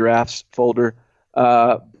stay in my drafts folder.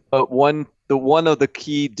 But one of the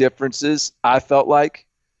key differences I felt like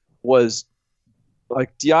was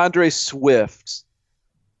like DeAndre Swift,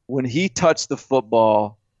 when he touched the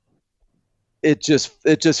football, it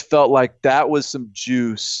just felt like that was some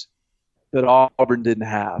juice that Auburn didn't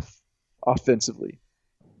have offensively,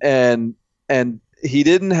 and he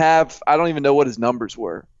didn't have, I don't even know what his numbers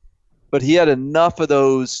were, but he had enough of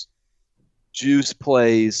those juice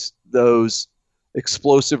plays, those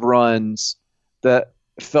explosive runs that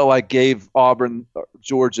felt like gave Auburn,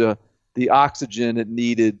 Georgia, the oxygen it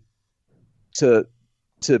needed to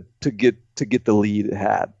get the lead it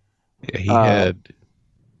had. Yeah, he had.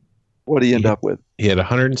 What did he end up with? He had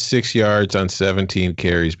 106 yards on 17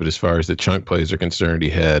 carries, but as far as the chunk plays are concerned, he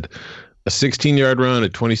had a 16-yard run, a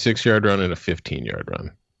 26-yard run, and a 15-yard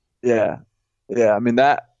run. Yeah. I mean,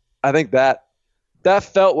 I think that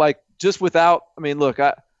felt like just without. I mean, look,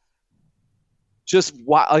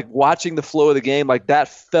 like watching the flow of the game, like that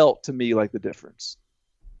felt to me like the difference.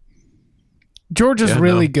 Georgia's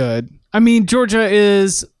really good. I mean, Georgia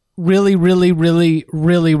is really, really, really,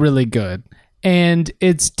 really, really good. And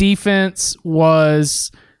its defense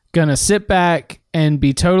was going to sit back and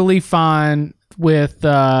be totally fine with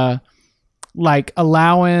like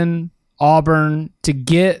allowing Auburn to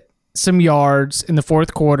get some yards in the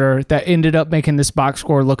fourth quarter that ended up making this box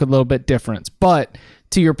score look a little bit different. But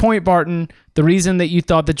to your point, Barton, the reason that you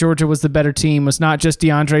thought that Georgia was the better team was not just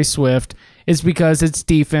DeAndre Swift, is because its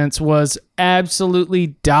defense was absolutely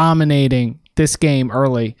dominating this game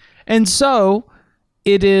early. And so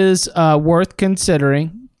it is worth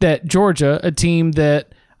considering that Georgia, a team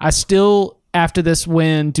that I still, after this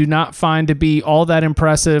win, do not find to be all that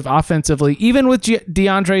impressive offensively, even with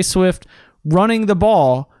DeAndre Swift running the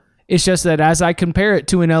ball. It's just that as I compare it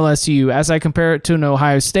to an LSU, as I compare it to an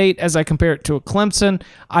Ohio State, as I compare it to a Clemson,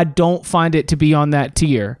 I don't find it to be on that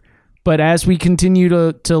tier. But as we continue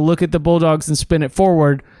to look at the Bulldogs and spin it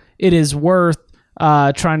forward, it is worth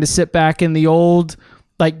trying to sit back in the old,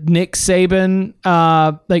 like Nick Saban,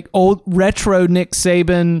 like old retro Nick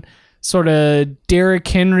Saban, sort of Derrick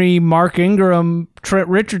Henry, Mark Ingram, Trent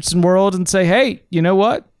Richardson world and say, hey, you know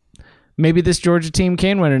what? Maybe this Georgia team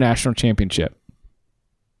can win a national championship.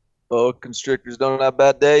 Boa constrictors don't have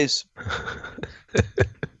bad days.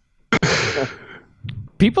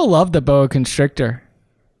 People love the boa constrictor.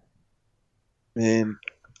 Man,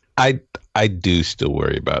 I do still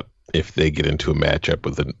worry about if they get into a matchup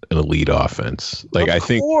with an elite offense. Like of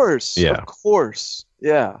course.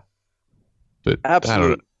 Yeah. But absolutely. I don't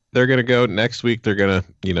know. They're gonna go next week. They're gonna,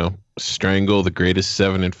 strangle the greatest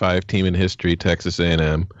 7-5 team in history, Texas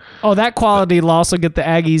A&M. Oh, that quality will also get the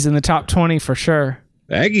Aggies in the top 20 for sure.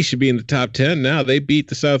 The Aggies should be in the top 10 now. They beat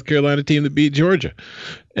the South Carolina team that beat Georgia.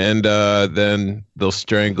 And then they'll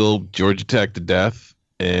strangle Georgia Tech to death.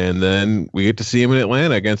 And then we get to see them in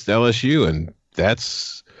Atlanta against LSU. And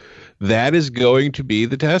that is going to be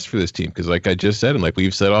the test for this team. Because like I just said, and like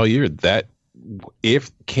we've said all year, that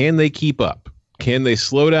can they keep up? Can they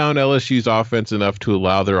slow down LSU's offense enough to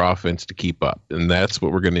allow their offense to keep up? And that's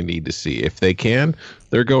what we're going to need to see. If they can,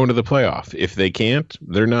 they're going to the playoff. If they can't,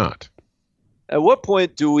 they're not. At what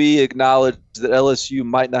point do we acknowledge that LSU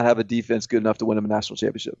might not have a defense good enough to win a national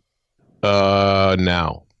championship?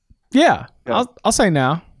 Now. Yeah, I'll say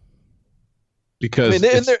now. Because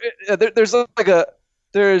there's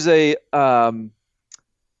a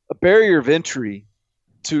barrier of entry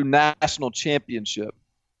to national championship.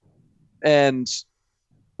 And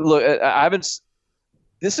look,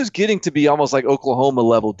 this is getting to be almost like Oklahoma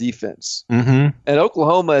level defense. Mm-hmm. And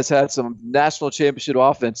Oklahoma has had some national championship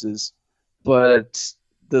offenses, but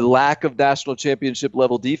the lack of national championship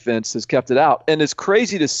level defense has kept it out. And it's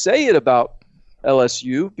crazy to say it about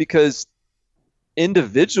LSU because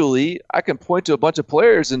individually I can point to a bunch of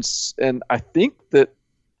players and I think that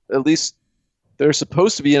at least they're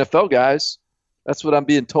supposed to be NFL guys. That's what I'm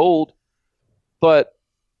being told. But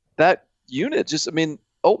that unit just,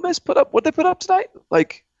 Ole Miss what'd they put up tonight?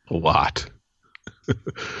 Like a lot.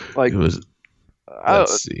 Like it was.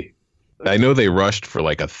 Let's see. I know they rushed for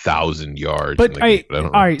like 1,000 yards. But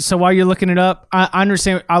all right. So while you're looking it up, I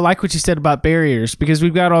understand. I like what you said about barriers because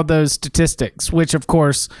we've got all those statistics, which of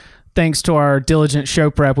course, thanks to our diligent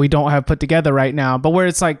show prep, we don't have put together right now. But where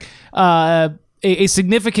it's like a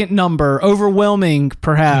significant number, overwhelming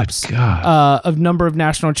perhaps, of number of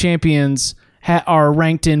national champions are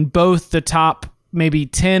ranked in both the top maybe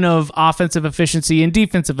 10 of offensive efficiency and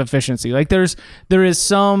defensive efficiency. Like there is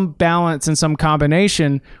some balance and some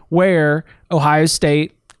combination where Ohio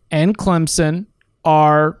State and Clemson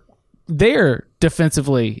are there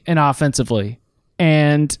defensively and offensively,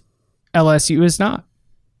 and LSU is not.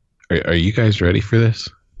 Are you guys ready for this?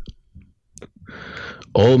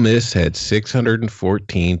 Ole Miss had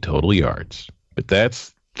 614 total yards, but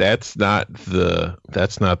that's not the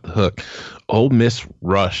hook. Ole Miss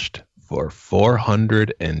rushed for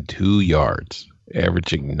 402 yards,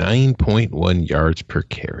 averaging 9.1 yards per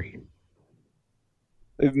carry.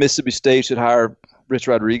 Maybe Mississippi State should hire Rich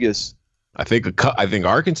Rodriguez. I think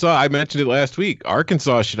Arkansas. I mentioned it last week.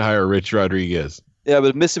 Arkansas should hire Rich Rodriguez. Yeah, but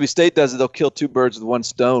if Mississippi State does it, they'll kill two birds with one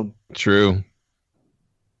stone. True.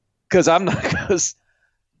 Because I'm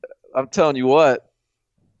telling you what,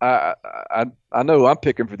 I know who I'm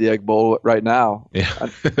picking for the Egg Bowl right now. Yeah.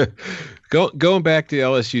 Going back to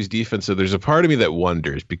LSU's defense, so there's a part of me that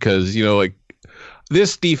wonders because, like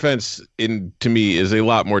this defense to me is a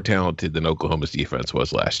lot more talented than Oklahoma's defense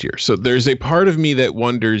was last year. So there's a part of me that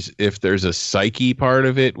wonders if there's a psyche part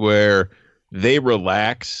of it where they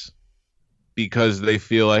relax because they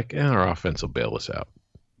feel like our offense will bail us out.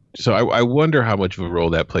 So I wonder how much of a role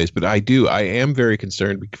that plays, but I am very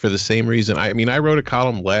concerned for the same reason. I wrote a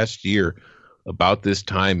column last year about this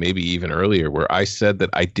time, maybe even earlier, where I said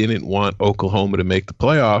that I didn't want Oklahoma to make the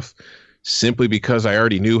playoff simply because I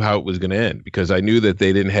already knew how it was going to end, because I knew that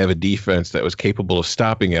they didn't have a defense that was capable of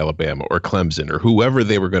stopping Alabama or Clemson or whoever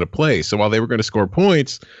they were going to play. So while they were going to score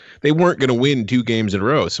points, they weren't going to win 2 games in a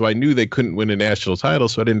row. So I knew they couldn't win a national title,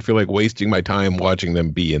 so I didn't feel like wasting my time watching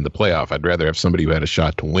them be in the playoff. I'd rather have somebody who had a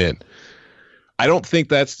shot to win. I don't think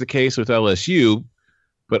that's the case with LSU,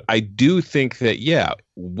 but I do think that,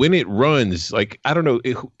 when it runs, like, I don't know,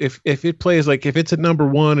 if it plays, like, if it's at number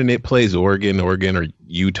 1 and it plays Oregon or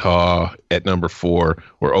Utah at number 4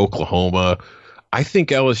 or Oklahoma, I think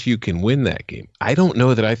LSU can win that game. I don't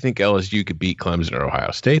know that I think LSU could beat Clemson or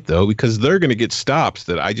Ohio State, though, because they're going to get stops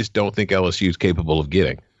that I just don't think LSU is capable of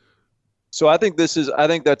getting. So I think this is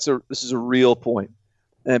a real point,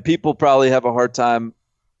 and people probably have a hard time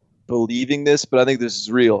believing this, but I think this is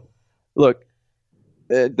real. Look,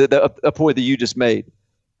 a point that you just made.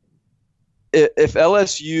 If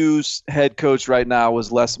LSU's head coach right now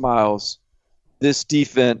was Les Miles, this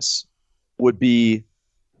defense would be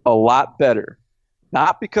a lot better.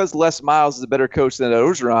 Not because Les Miles is a better coach than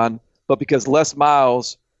Orgeron, but because Les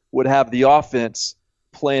Miles would have the offense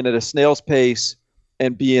playing at a snail's pace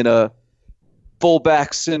and being a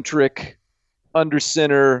fullback-centric,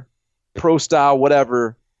 under-center, pro-style,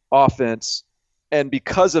 whatever offense. And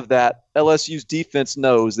because of that, LSU's defense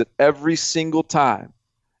knows that every single time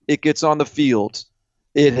it gets on the field,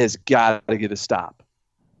 it has got to get a stop.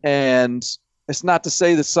 And it's not to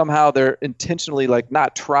say that somehow they're intentionally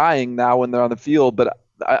not trying now when they're on the field, but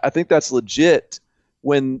I think that's legit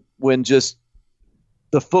when just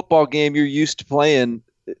the football game you're used to playing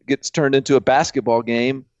gets turned into a basketball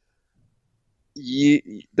game.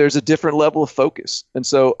 There's a different level of focus. And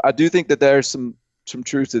so I do think that there's some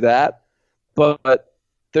truth to that. But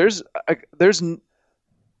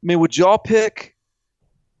would y'all pick?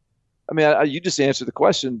 You just answered the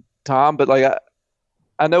question, Tom. But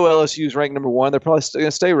I know LSU is ranked number 1. They're probably going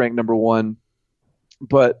to stay ranked number 1.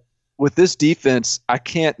 But with this defense, I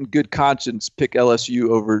can't in good conscience pick LSU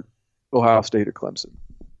over Ohio State or Clemson.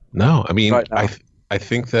 No, I mean, Right now. I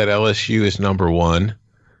think that LSU is number one,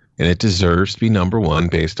 and it deserves to be number one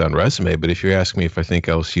based on resume. But if you ask me if I think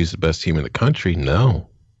LSU is the best team in the country, no.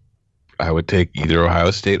 I would take either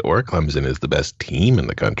Ohio State or Clemson as the best team in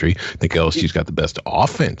the country. I think LSU's got the best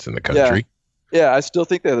offense in the country. Yeah, I still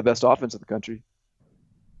think they're the best offense in the country.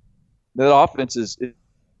 That offense it's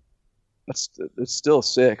still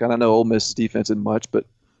sick. I don't know Ole Miss's defense in much, but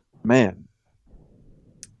man,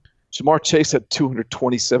 Jamar Chase had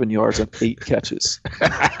 227 yards on 8 catches.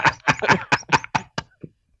 That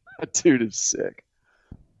dude is sick.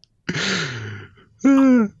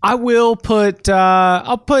 I will put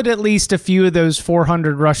I'll put at least a few of those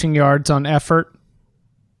 400 rushing yards on effort.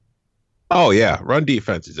 Oh, yeah. Run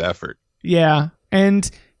defense is effort. Yeah. And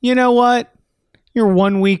you know what? You're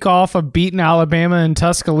 1 week off of beating Alabama in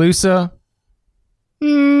Tuscaloosa.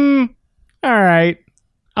 All right.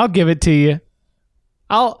 I'll give it to you.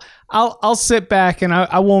 I'll sit back and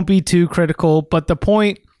I won't be too critical, but the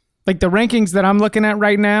point, like the rankings that I'm looking at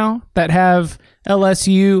right now that have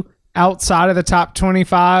LSU outside of the top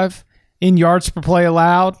 25 in yards per play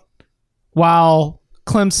allowed, while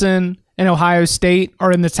Clemson and Ohio State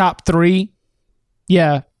are in the top 3.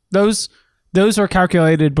 Yeah, those are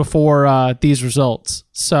calculated before these results.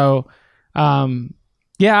 So,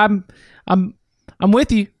 yeah, I'm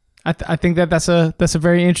with you. I think that's a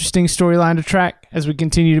very interesting storyline to track as we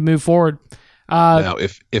continue to move forward. Now,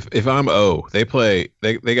 if I'm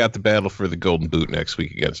they got the battle for the Golden Boot next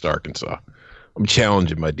week against Arkansas. I'm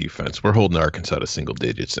challenging my defense. We're holding Arkansas to single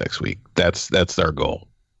digits next week. That's our goal.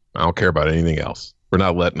 I don't care about anything else. We're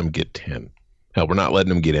not letting them get 10. Hell, we're not letting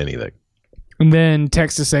them get anything. And then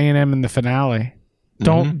Texas A&M in the finale.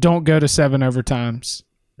 Don't go to 7 overtimes.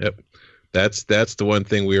 Yep. That's the one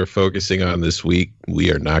thing we are focusing on this week. We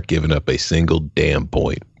are not giving up a single damn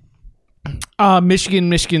point.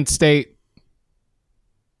 Michigan State.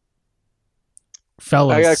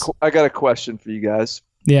 Fellas. I got a question for you guys.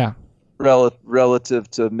 Yeah.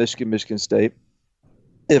 Relative to Michigan State.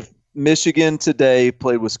 If Michigan today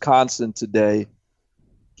played Wisconsin today,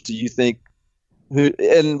 do you think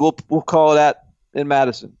and we'll call it in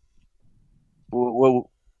Madison. What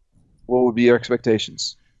would be your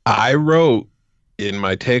expectations? I wrote in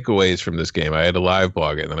my takeaways from this game, I had a live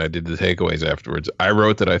blog and then I did the takeaways afterwards. I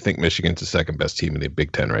wrote that I think Michigan's the second best team in the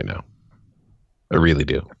Big Ten right now. I really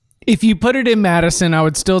do. If you put it in Madison, I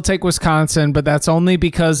would still take Wisconsin, but that's only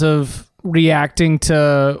because of reacting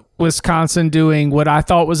to Wisconsin doing what I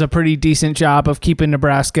thought was a pretty decent job of keeping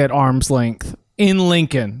Nebraska at arm's length in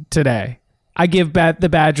Lincoln today. I give the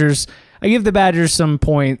Badgers some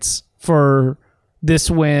points for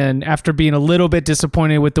this win after being a little bit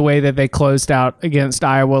disappointed with the way that they closed out against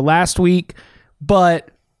Iowa last week,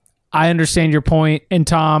 but I understand your point, and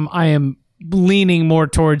Tom, I am leaning more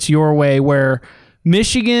towards your way where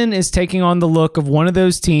Michigan is taking on the look of one of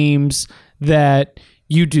those teams that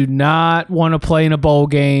you do not want to play in a bowl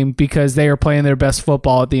game because they are playing their best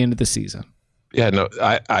football at the end of the season. Yeah, no,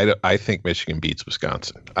 I think Michigan beats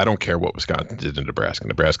Wisconsin. I don't care what Wisconsin did in Nebraska.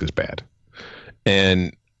 Nebraska's bad.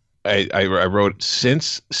 And I wrote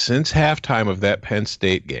since halftime of that Penn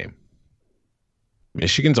State game,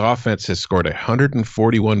 Michigan's offense has scored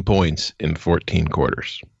 141 points in 14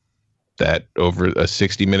 quarters. That over a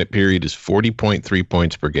 60-minute period is 40.3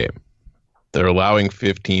 points per game. They're allowing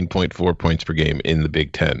 15.4 points per game in the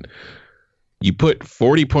Big Ten. You put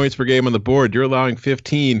 40 points per game on the board, you're allowing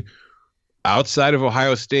 15. Outside of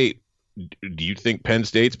Ohio State, do you think Penn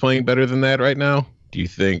State's playing better than that right now? Do you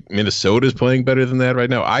think Minnesota's playing better than that right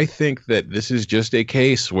now? I think that this is just a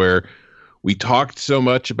case where we talked so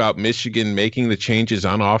much about Michigan making the changes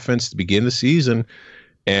on offense to begin the season,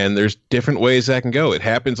 and there's different ways that can go. It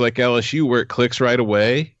happens like LSU where it clicks right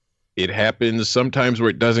away. It happens sometimes where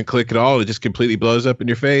it doesn't click at all. It just completely blows up in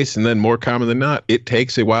your face. And then more common than not, it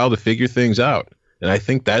takes a while to figure things out. And I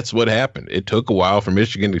think that's what happened. It took a while for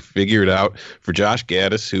Michigan to figure it out, for Josh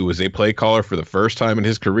Gaddis, who was a play caller for the first time in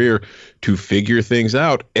his career, to figure things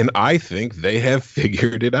out. And I think they have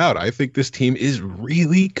figured it out. I think this team is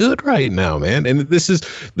really good right now, man. And this is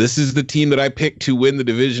the team that I picked to win the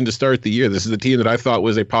division to start the year. This is the team that I thought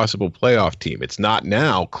was a possible playoff team. It's not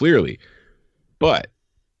now, clearly. But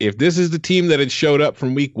if this is the team that had showed up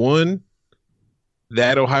from week one,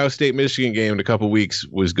 that Ohio State-Michigan game in a couple weeks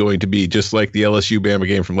was going to be just like the LSU-Bama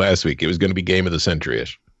game from last week. It was going to be game of the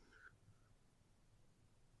century-ish.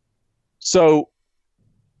 So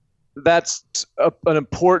that's an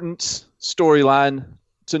important storyline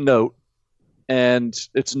to note, and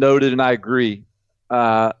it's noted, and I agree.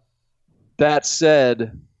 That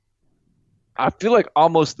said, I feel like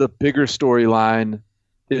almost the bigger storyline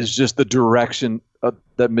is just the direction that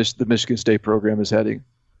the Michigan State program is heading.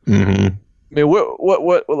 Mm-hmm. I mean,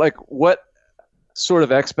 what sort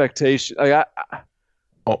of expectation? I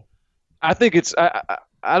think it's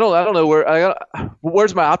I don't know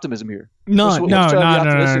where's my optimism here? No.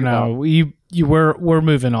 About? We're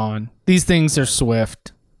moving on. These things are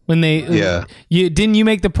swift. When they didn't you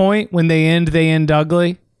make the point when they end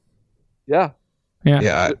ugly? Yeah.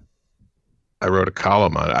 I wrote a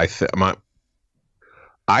column on it.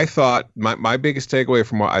 I thought my biggest takeaway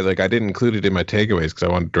from what I didn't include it in my takeaways because I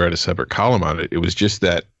wanted to write a separate column on it. It was just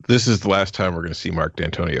that this is the last time we're going to see Mark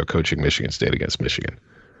D'Antonio coaching Michigan State against Michigan.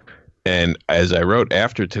 And as I wrote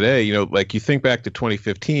after today, you think back to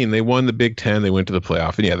 2015, they won the Big Ten, they went to the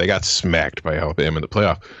playoff, and they got smacked by Alabama in the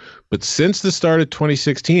playoff. But since the start of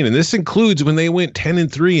 2016, and this includes when they went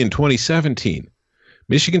 10-3 in 2017,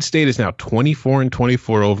 Michigan State is now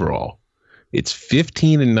 24-24 overall. It's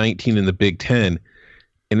 15-19 in the Big Ten.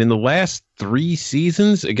 And in the last 3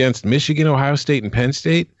 seasons against Michigan, Ohio State, and Penn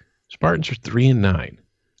State, Spartans are 3-9.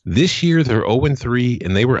 This year, they're 0-3,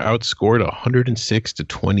 and they were outscored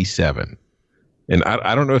 106-27. And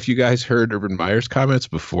I don't know if you guys heard Urban Meyer's comments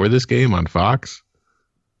before this game on Fox.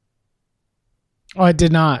 Oh, I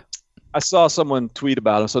did not. I saw someone tweet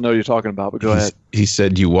about him, so I know what you're talking about, but go ahead. He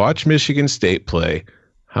said, you watch Michigan State play,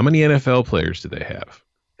 how many NFL players do they have?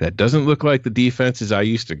 That doesn't look like the defenses I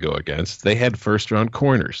used to go against. They had first-round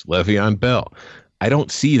corners, Le'Veon Bell. I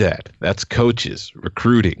don't see that. That's coaches,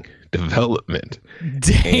 recruiting, development.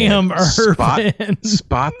 Damn, Urban.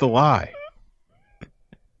 Spot the lie.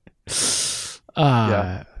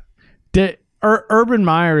 Urban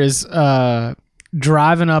Meyer is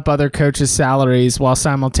driving up other coaches' salaries while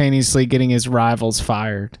simultaneously getting his rivals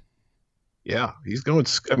fired. Yeah, he's going.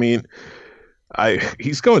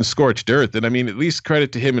 He's going scorched earth, and at least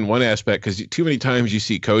credit to him in one aspect, because too many times you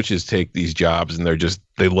see coaches take these jobs and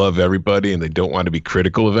they love everybody and they don't want to be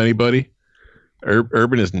critical of anybody.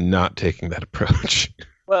 Urban is not taking that approach.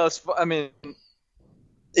 Well,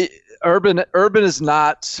 Urban is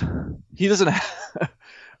not. He doesn't.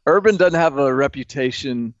 Urban doesn't have a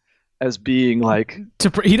reputation as being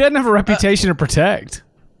he doesn't have a reputation to protect.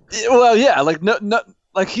 Well, yeah,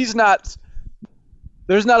 he's not.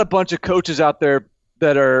 There's not a bunch of coaches out there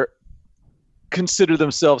that consider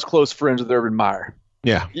themselves close friends with Urban Meyer.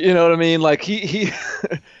 Yeah. You know what I mean?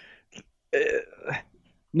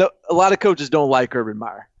 No, a lot of coaches don't like Urban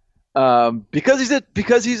Meyer because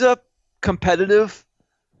he's a competitive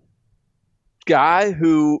guy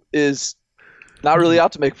who is not really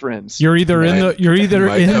out to make friends. You're either in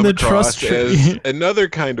the trust tree. Another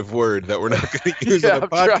kind of word that we're not going to use on a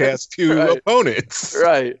podcast to opponents.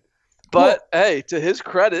 Right. But hey, to his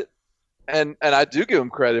credit, and I do give him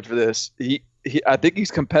credit for this. I think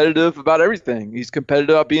he's competitive about everything. He's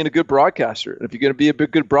competitive about being a good broadcaster. And if you're going to be a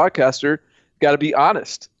good broadcaster, you got to be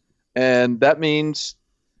honest, and that means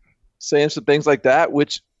saying some things like that,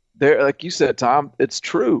 which like you said, Tom, it's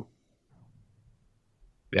true.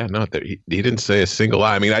 Yeah, no, he didn't say a single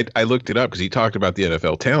lie. I looked it up because he talked about the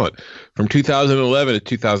NFL talent from 2011 to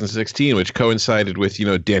 2016, which coincided with,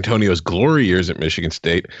 D'Antonio's glory years at Michigan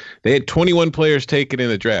State. They had 21 players taken in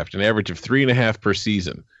the draft, an average of 3.5 per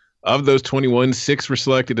season. Of those 21, 6 were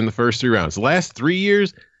selected in the first 3 rounds. The last 3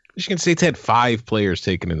 years, Michigan State's had 5 players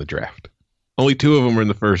taken in the draft. Only 2 of them were in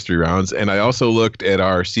the first 3 rounds. And I also looked at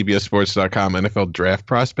our CBSSports.com NFL draft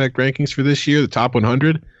prospect rankings for this year, the top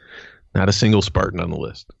 100. Not a single Spartan on the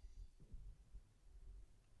list.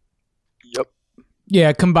 Yep.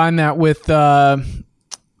 Yeah, combine that with,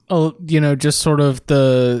 just sort of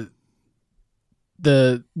the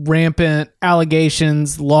rampant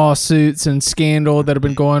allegations, lawsuits, and scandal that have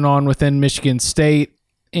been going on within Michigan State.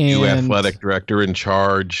 And new athletic director in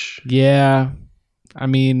charge. Yeah. I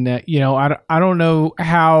don't know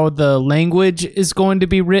how the language is going to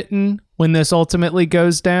be written when this ultimately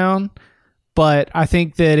goes down. But I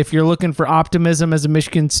think that if you're looking for optimism as a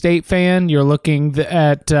Michigan State fan, you're looking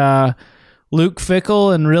at Luke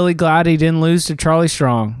Fickell and really glad he didn't lose to Charlie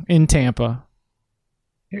Strong in Tampa.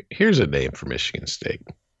 Here's a name for Michigan State.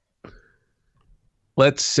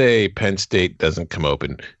 Let's say Penn State doesn't come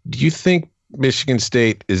open. Do you think Michigan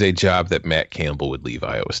State is a job that Matt Campbell would leave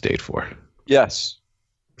Iowa State for? Yes.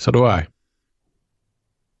 So do I.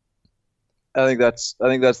 I think that's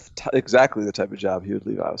exactly the type of job he would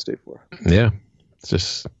leave Iowa State for. Yeah, it's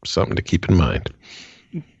just something to keep in mind.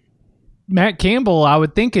 Matt Campbell, I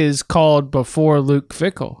would think, is called before Luke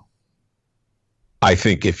Fickell. I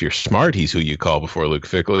think if you're smart, he's who you call before Luke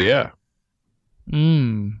Fickell, yeah.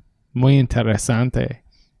 Muy interesante.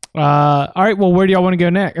 All right. Well, where do y'all want to go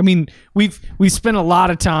next? I mean, we've spent a lot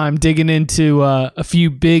of time digging into a few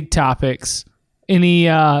big topics. Any?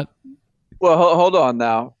 Well, hold on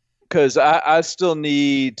now, because I still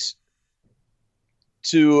need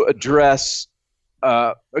to address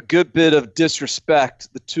a good bit of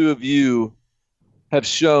disrespect the two of you have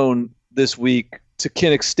shown this week to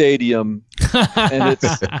Kinnick Stadium and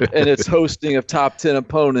its hosting of top 10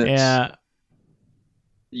 opponents. Yeah.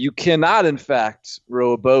 You cannot, in fact,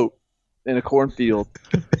 row a boat in a cornfield.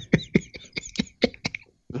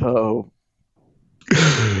 So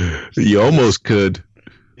You almost could.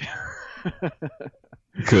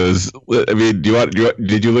 Because I mean,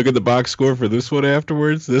 did you look at the box score for this one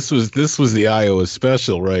afterwards? This was the Iowa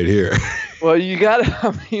special right here. Well, you got to.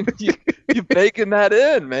 I mean, you baking that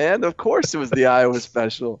in, man. Of course, it was the Iowa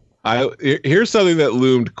special. Here's something that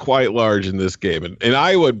loomed quite large in this game, and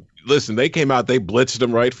Iowa. Listen, they came out, they blitzed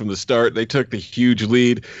them right from the start. They took the huge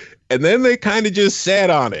lead, and then they kind of just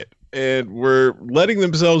sat on it and were letting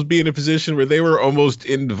themselves be in a position where they were almost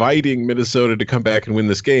inviting Minnesota to come back and win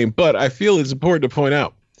this game. But I feel it's important to point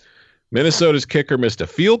out, Minnesota's kicker missed a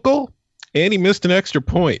field goal, and he missed an extra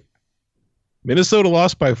point. Minnesota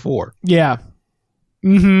lost by 4. Yeah.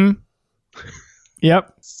 Mm-hmm.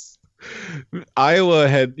 Yep. Iowa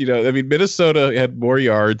had, Minnesota had more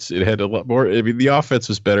yards. It had a lot more. I mean, the offense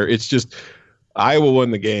was better. It's just Iowa won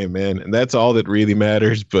the game, man, and that's all that really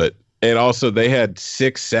matters. And also they had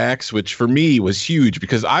 6 sacks, which for me was huge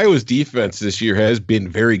because Iowa's defense this year has been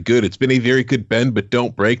very good. It's been a very good bend but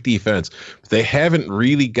don't break defense. They haven't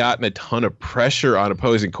really gotten a ton of pressure on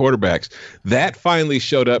opposing quarterbacks. That finally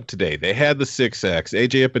showed up today. They had the 6 sacks.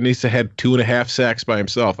 AJ Epinesa had 2.5 sacks by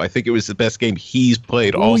himself. I think it was the best game he's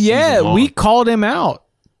played all season long. We called him out.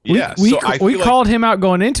 Yeah, we called him out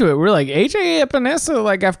going into it. We're like, AJ Epinesa,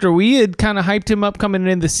 like after we had kind of hyped him up coming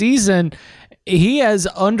in the season, he has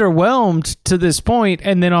underwhelmed to this point,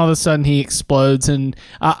 and then all of a sudden he explodes. And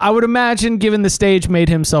I would imagine, given the stage, made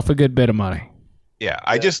himself a good bit of money. Yeah,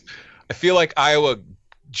 I feel like Iowa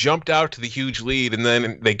jumped out to the huge lead, and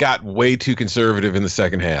then they got way too conservative in the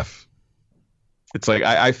second half. It's like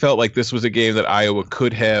I felt like this was a game that Iowa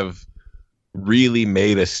could have really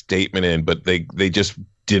made a statement in, but they just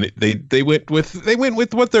didn't. They went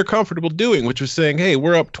with what they're comfortable doing, which was saying, "Hey,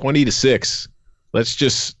 we're up 20-6. Let's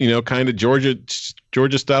just, kind of Georgia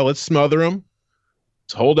style. Let's smother them.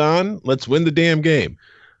 Let's hold on. Let's win the damn game."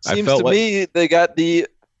 Seems to me they got the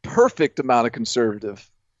perfect amount of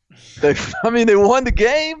conservative. They won the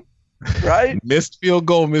game, right? Missed field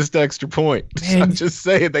goal, missed extra point. I'm just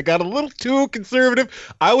saying they got a little too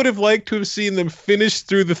conservative. I would have liked to have seen them finish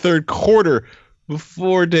through the third quarter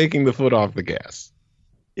before taking the foot off the gas.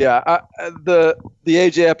 Yeah, the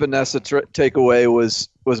AJ Epinesa takeaway was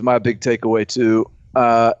my big takeaway too.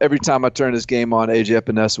 Every time I turned this game on, AJ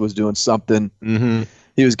Epinesa was doing something. Mm-hmm.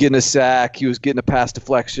 He was getting a sack. He was getting a pass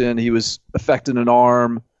deflection. He was affecting an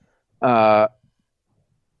arm. That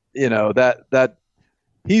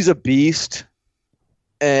he's a beast,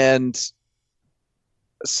 and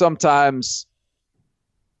sometimes,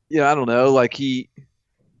 I don't know, like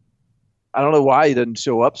I don't know why he doesn't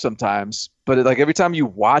show up sometimes, but like every time you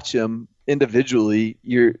watch him individually,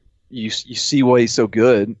 you see why he's so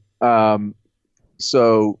good.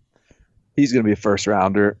 So he's going to be a first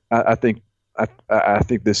rounder. I think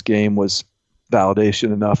this game was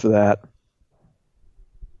validation enough of that.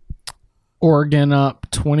 Oregon up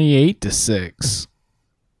 28-6.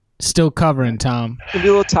 Still covering, Tom. It'll be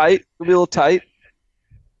a little tight.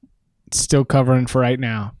 Still covering for right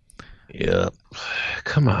now. Yeah.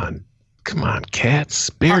 Come on, Cats.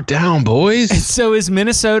 Bear down, boys. So is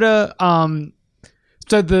Minnesota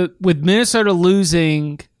with Minnesota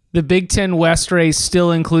losing, the Big Ten West race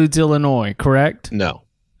still includes Illinois, correct? No.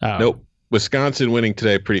 Oh. Nope. Wisconsin winning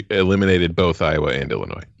today eliminated both Iowa and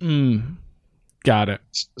Illinois. Got it.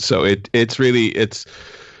 So it's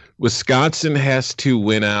Wisconsin has to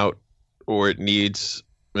win out, or it needs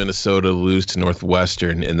Minnesota to lose to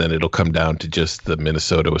Northwestern, and then it'll come down to just the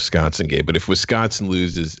Minnesota-Wisconsin game. But if Wisconsin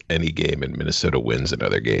loses any game and Minnesota wins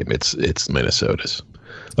another game, it's Minnesota's.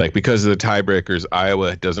 Like, because of the tiebreakers,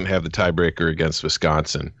 Iowa doesn't have the tiebreaker against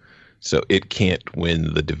Wisconsin, so it can't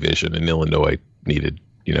win the division. And Illinois needed,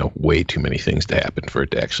 way too many things to happen for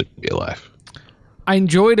it to actually be alive. I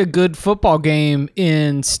enjoyed a good football game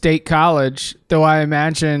in State College, though I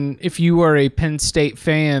imagine if you were a Penn State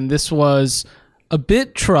fan, this was a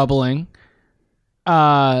bit troubling.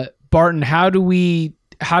 Barton, do we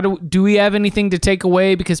have anything to take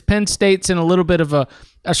away? Because Penn State's in a little bit of a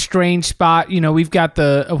strange spot. We've got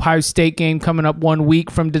the Ohio State game coming up 1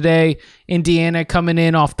 week from today. Indiana coming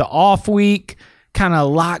in off the off week. kind of a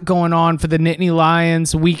lot going on for the Nittany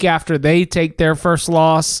Lions a week after they take their first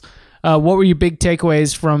loss. What were your big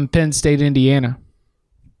takeaways from Penn State, Indiana?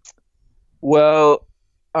 Well,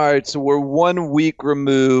 all right, so we're 1 week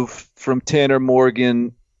removed from Tanner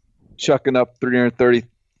Morgan chucking up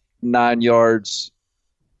 339 yards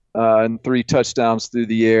and 3 touchdowns through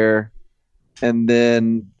the air. And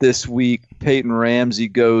then this week, Peyton Ramsey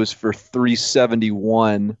goes for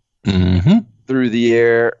 371 through the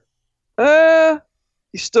air.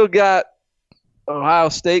 You still got Ohio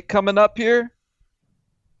State coming up here.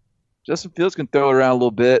 Justin Fields can throw it around a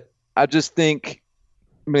little bit. I just think,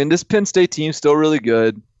 this Penn State team's still really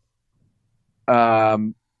good.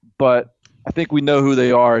 But I think we know who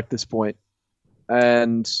they are at this point.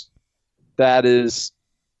 And that is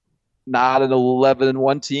not an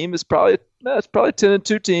 11-1 team. It's probably a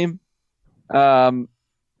 10-2 team. And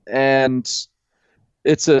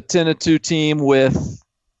it's a 10-2 team with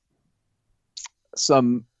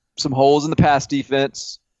some holes in the pass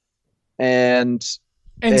defense and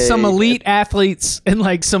some elite athletes and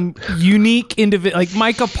like some unique individual. Like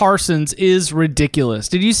Micah Parsons is ridiculous.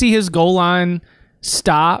 Did you see his goal line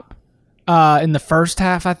stop in the first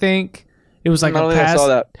half? I think it was like I saw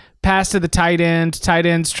that. Pass to the tight end. Tight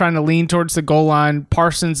end's trying to lean towards the goal line.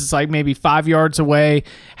 Parsons is like maybe 5 yards away,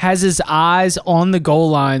 has his eyes on the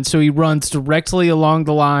goal line, so he runs directly along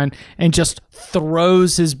the line and just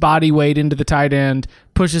throws his body weight into the tight end,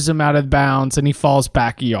 pushes him out of bounds, and he falls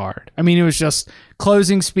back a yard. I mean, it was just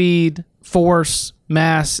closing speed, force,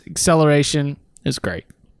 mass, acceleration. It's great.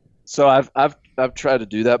 So I've tried to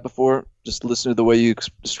do that before. Just listen to the way you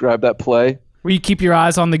describe that play. Where you keep your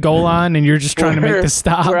eyes on the goal line and you're just trying to make the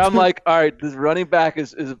stop. Where I'm like, all right, this running back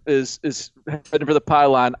is heading for the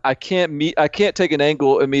pylon. I can't take an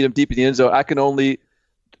angle and meet him deep in the end zone. I can only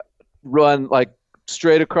run like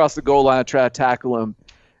straight across the goal line and try to tackle him.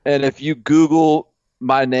 And if you Google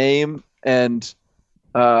my name and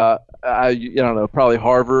I don't know, probably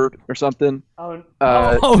Harvard or something.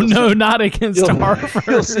 No, not against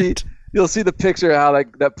Harvard. You'll see the picture of how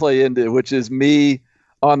that play ended, which is me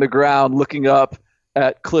on the ground looking up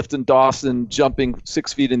at Clifton Dawson jumping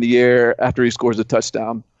 6 feet in the air after he scores a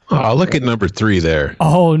touchdown. Oh, look at number 3 there.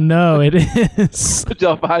 Oh, no, it is. Did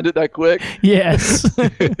y'all find it that quick? Yes.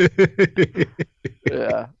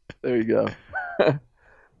 Yeah, there you go.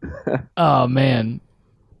 Oh, man.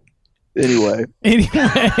 Anyway.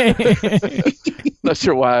 Not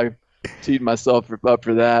sure why I teed myself up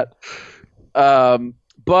for that.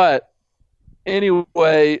 But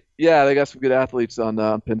anyway, yeah, they got some good athletes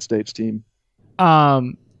on Penn State's team. All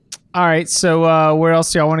right, so where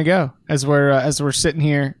else do y'all want to go as we're sitting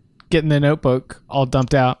here getting the notebook all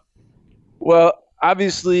dumped out? Well,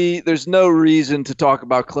 obviously, there's no reason to talk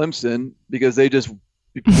about Clemson because they just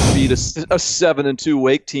beat a 7-2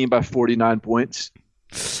 Wake team by 49 points.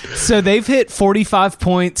 So they've hit 45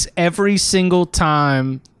 points every single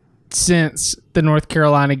time since the North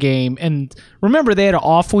Carolina game. And remember, they had an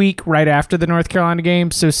off week right after the North Carolina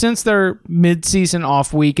game. So since their midseason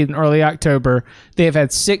off week in early October, they have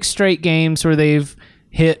had 6 straight games where they've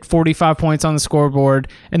hit 45 points on the scoreboard.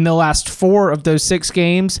 In the last 4 of those 6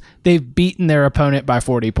 games, they've beaten their opponent by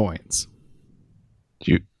 40 points.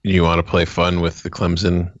 You want to play fun with the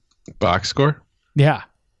Clemson box score? Yeah.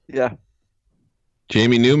 Yeah.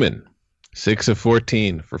 Jamie Newman, 6 of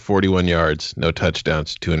 14 for 41 yards, no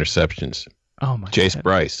touchdowns, 2 interceptions. Oh my Chase God.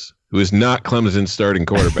 Bryce, who is not Clemson's starting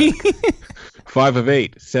quarterback, 5 of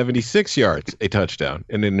 8, 76 yards, a touchdown,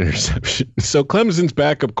 and an interception. So Clemson's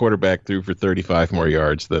backup quarterback threw for 35 more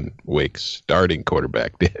yards than Wake's starting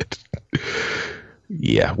quarterback did.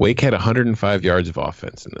 Yeah, Wake had 105 yards of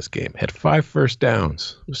offense in this game, had 5 first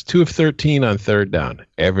downs, was 2 of 13 on third down,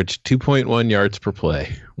 averaged 2.1 yards per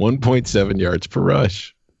play, 1.7 yards per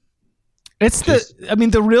rush. It's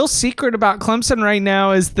the real secret about Clemson right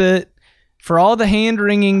now is that for all the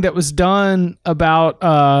hand-wringing that was done about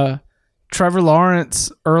Trevor Lawrence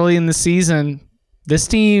early in the season, this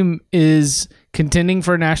team is contending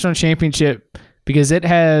for a national championship because it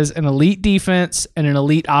has an elite defense and an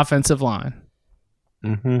elite offensive line.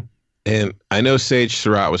 Mm-hmm. And I know Sage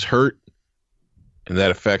Surratt was hurt, and that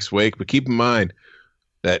affects Wake, but keep in mind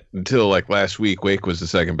that until like last week, Wake was the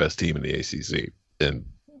second best team in the ACC, and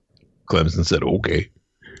Clemson said, okay.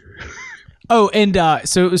 Oh, and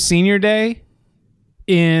so it was senior day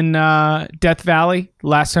in Death Valley,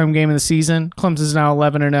 last home game of the season. Clemson's now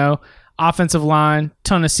 11-0. Offensive line,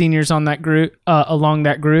 ton of seniors on that group, along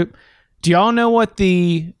that group. Do y'all know what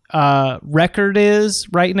the record is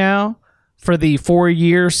right now for the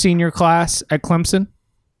 4-year senior class at Clemson?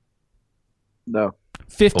 No.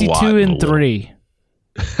 52-3.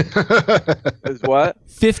 Is what?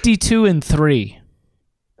 52-3.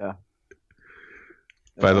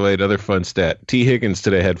 By the way, another fun stat. T. Higgins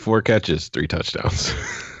today had 4 catches, 3 touchdowns.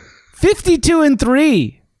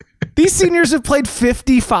 52-3. These seniors have played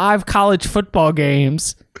 55 college football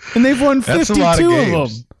games, and they've won 52 That's a lot of of them.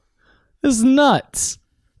 games. This is nuts.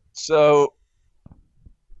 So,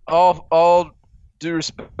 all due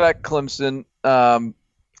respect, Clemson.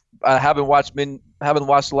 I haven't watched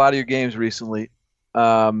a lot of your games recently,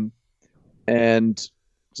 and it's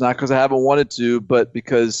not because I haven't wanted to, but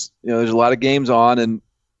because there's a lot of games on, and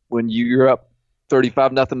when you're up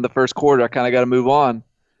 35-0 in the first quarter, I kind of got to move on.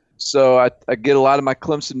 So I get a lot of my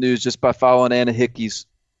Clemson news just by following Anna Hickey's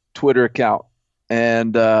Twitter account,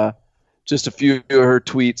 and just a few of her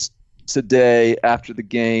tweets today after the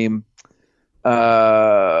game.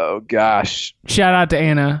 Gosh. Shout out to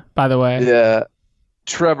Anna, by the way. Yeah.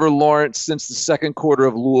 Trevor Lawrence since the second quarter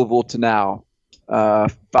of Louisville to now,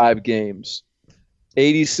 5 games.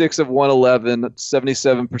 86 of 111,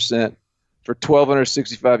 77% for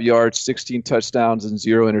 1,265 yards, 16 touchdowns, and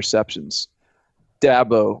 0 interceptions.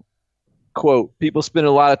 Dabo, quote, people spend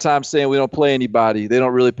a lot of time saying we don't play anybody. They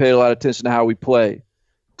don't really pay a lot of attention to how we play.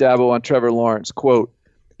 Dabo on Trevor Lawrence, quote,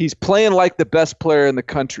 he's playing like the best player in the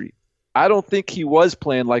country. I don't think he was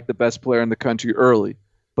playing like the best player in the country early,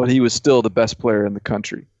 but he was still the best player in the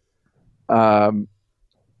country. Dabo's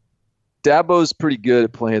pretty good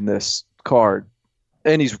at playing this card,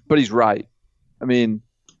 and he's right. I mean,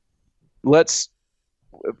 if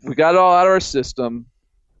we got it all out of our system,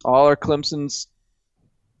 all our Clemson's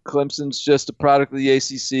just a product of the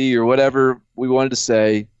ACC or whatever we wanted to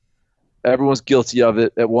say. Everyone's guilty of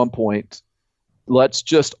it at one point. Let's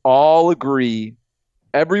just all agree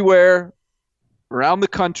everywhere around the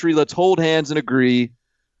country. Let's hold hands and agree.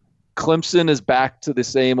 Clemson is back to the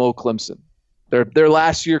same old Clemson. They're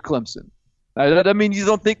last year Clemson. Now, that doesn't mean you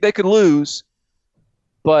don't think they could lose,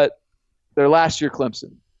 but they're last year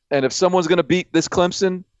Clemson. And if someone's going to beat this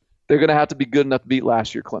Clemson, they're going to have to be good enough to beat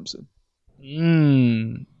last year Clemson.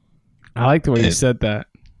 I like the way you said that.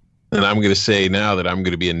 And I'm going to say now that I'm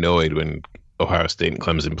going to be annoyed when Ohio State and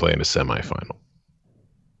Clemson play in a semifinal.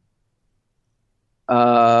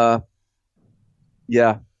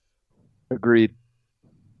 Yeah, agreed.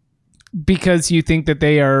 Because you think that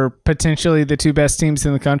they are potentially the 2 best teams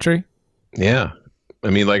in the country? Yeah. I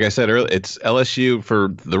mean, like I said earlier, it's LSU for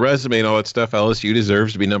the resume and all that stuff. LSU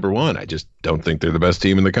deserves to be number 1. I just don't think they're the best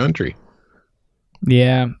team in the country.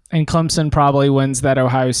 Yeah, and Clemson probably wins that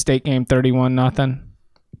Ohio State game 31-0.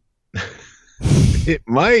 It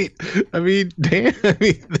might. I mean, damn. I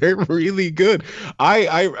mean, they're really good.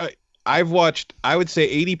 I've watched, I would say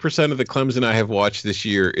 80% of the Clemson I have watched this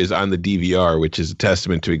year is on the DVR, which is a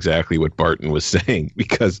testament to exactly what Barton was saying,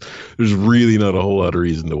 because there's really not a whole lot of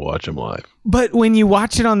reason to watch them live. But when you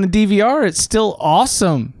watch it on the DVR, it's still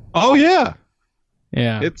awesome. Oh, yeah.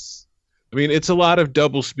 Yeah. It's a lot of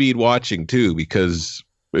double speed watching, too, because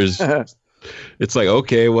there's... It's like,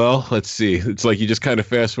 okay, well, let's see. It's like you just kind of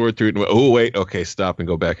fast forward through it and oh, wait, okay, stop and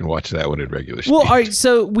go back and watch that one in regular speed. Well, all right,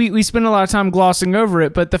 so we spend a lot of time glossing over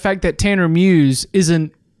it, but the fact that Tanner Muse is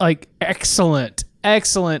an excellent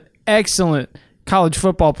college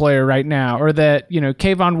football player right now, or that,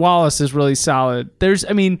 Kayvon Wallace is really solid.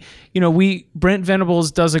 Brent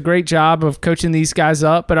Venables does a great job of coaching these guys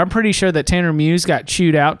up, but I'm pretty sure that Tanner Muse got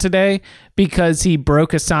chewed out today because he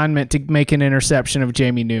broke assignment to make an interception of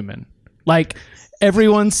Jamie Newman. Like,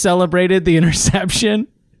 everyone celebrated the interception,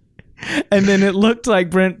 and then it looked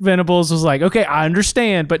like Brent Venables was like, okay, I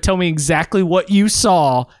understand, but tell me exactly what you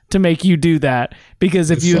saw to make you do that,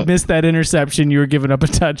 because if you had missed that interception, you were giving up a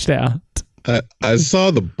touchdown. I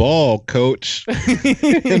saw the ball, coach,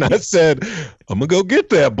 and I said, I'm going to go get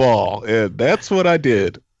that ball, and that's what I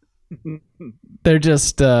did. They're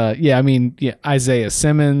just, Isaiah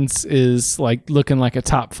Simmons is like looking like a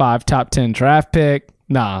top 5, top 10 draft pick.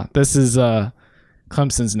 Nah, this is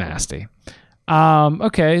Clemson's nasty.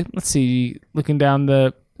 Okay, let's see. Looking down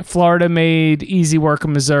the Florida made easy work of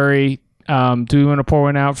Missouri. Do we want to pour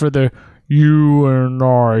one out for the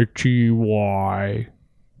UNITY?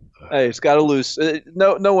 Hey, it's got to lose.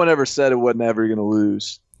 No one ever said it wasn't ever going to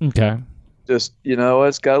lose. Okay. Just,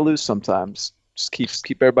 it's got to lose sometimes. Just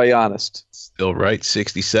keep everybody honest. Still right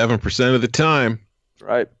 67% of the time.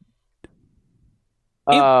 Right.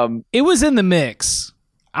 It was in the mix.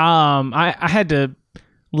 I had to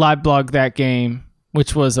live blog that game,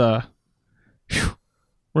 which was a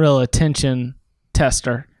real attention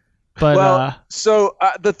tester. But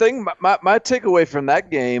the thing, my takeaway from that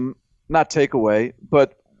game, not takeaway,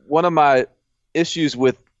 but one of my issues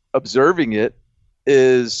with observing it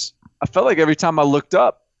is I felt like every time I looked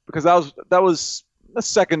up, because that was a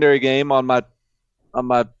secondary game on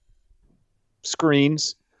my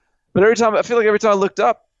screens. But every time I looked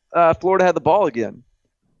up, Florida had the ball again.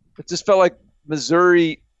 It just felt like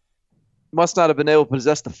Missouri must not have been able to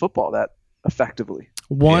possess the football that effectively.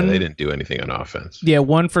 Yeah, they didn't do anything on offense. Yeah,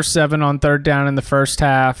 1 for 7 on third down in the first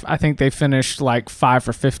half. I think they finished like 5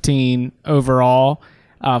 for 15 overall.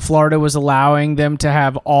 Florida was allowing them to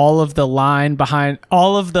have all of the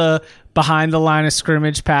behind the line of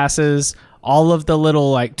scrimmage passes, all of the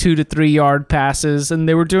little like 2 to 3 yard passes, and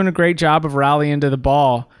they were doing a great job of rallying to the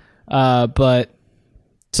ball. But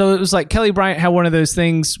so it was like Kelly Bryant had one of those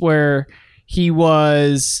things where he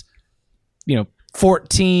was,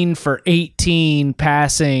 14 for 18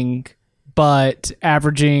 passing, but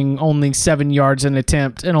averaging only 7 yards an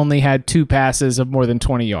attempt and only had 2 passes of more than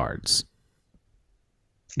 20 yards.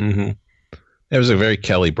 Mm-hmm. It was a very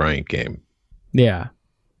Kelly Bryant game. Yeah.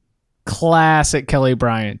 Classic Kelly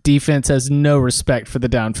Bryant. Defense has no respect for the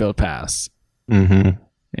downfield pass. Mm-hmm.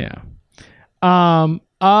 Yeah. All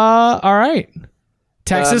right.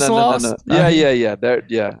 Texas lost? No. Yeah.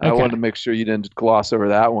 Okay. I wanted to make sure you didn't gloss over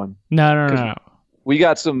that one. No. We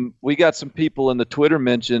got some people in the Twitter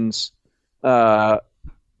mentions, kind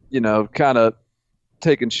of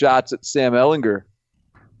taking shots at Sam Ehlinger.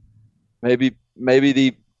 Maybe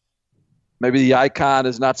the icon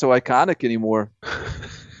is not so iconic anymore.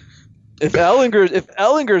 If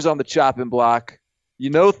Ellinger's on the chopping block,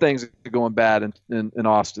 things are going bad in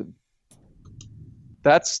Austin.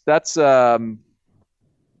 That's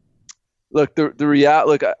look, the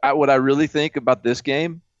reality. Look, what I really think about this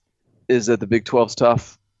game is that the Big 12's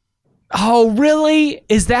tough. Oh, really?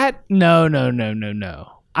 Is that no.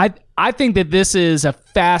 I think that this is a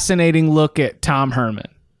fascinating look at Tom Herman.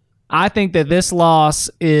 I think that this loss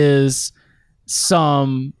is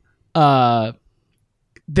some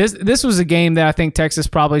this was a game that I think Texas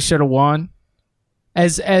probably should have won.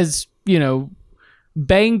 As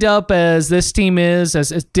banged up as this team is,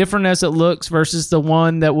 as different as it looks versus the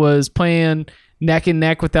one that was playing neck and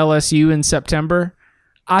neck with LSU in September,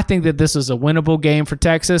 I think that this is a winnable game for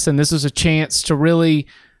Texas, and this is a chance to really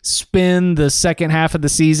spin the second half of the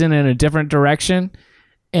season in a different direction.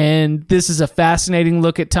 And this is a fascinating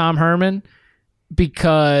look at Tom Herman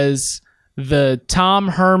because the Tom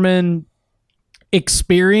Herman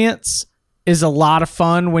experience is a lot of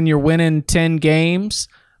fun when you're winning 10 games,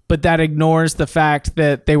 but that ignores the fact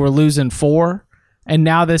that they were losing 4. And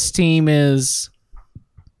now this team is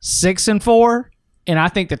 6-4. And I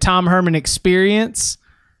think the Tom Herman experience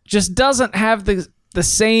just doesn't have the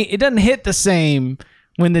same, it doesn't hit the same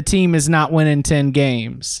when the team is not winning 10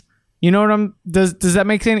 games. You know what does that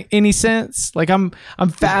make any sense? Like I'm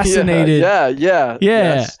fascinated. Yeah.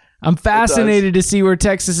 Yes, I'm fascinated to see where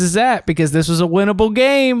Texas is at because this was a winnable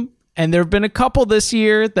game and there have been a couple this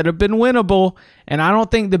year that have been winnable, and I don't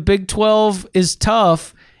think the Big 12 is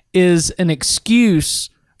tough is an excuse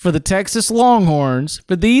for the Texas Longhorns,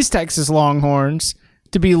 for these Texas Longhorns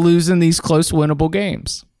to be losing these close winnable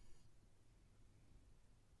games.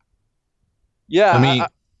 Yeah, I mean,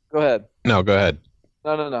 go ahead. No, go ahead.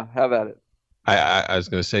 No. Have at it. I was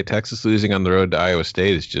going to say Texas losing on the road to Iowa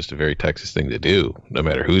State is just a very Texas thing to do, no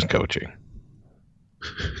matter who's coaching.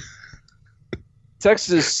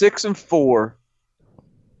 Texas is 6-4.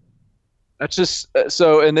 That's just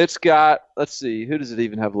so, and it's got. Let's see, who does it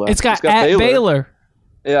even have left? It's got at Baylor.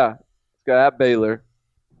 Yeah, it's got at Baylor.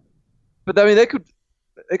 But I mean, they could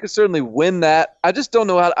certainly win that. I just don't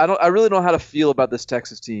know how. I really don't know how to feel about this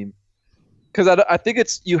Texas team because I think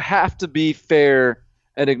you have to be fair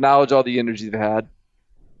and acknowledge all the energy they've had.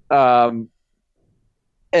 And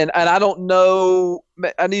I don't know.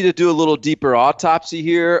 I need to do a little deeper autopsy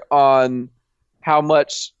here on how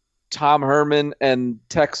much Tom Herman and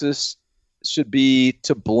Texas should be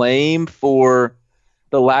to blame for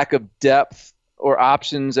the lack of depth or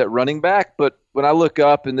options at running back. But when I look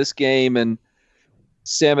up in this game and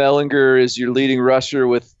Sam Ehlinger is your leading rusher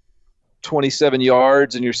with 27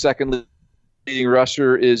 yards and your second leading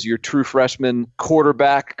rusher is your true freshman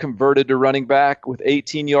quarterback converted to running back with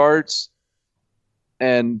 18 yards,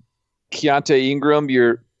 and Keontae Ingram,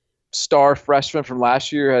 your star freshman from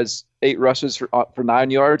last year, has 8 rushes for 9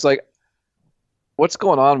 yards. Like, what's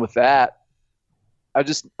going on with that? I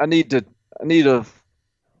need to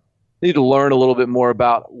learn a little bit more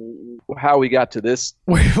about how we got to this.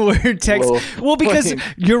 Where Texas? Well, because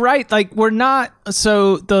you're right. Like, we're not.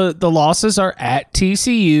 So the losses are at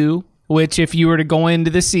TCU, which if you were to go into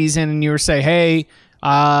the season and you were to say, hey,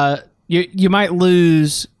 you might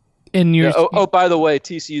lose And you're by the way,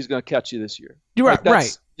 TCU is going to catch you this year. You're right.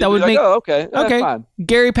 Right. That would make okay. Fine.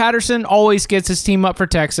 Gary Patterson always gets his team up for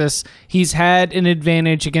Texas. He's had an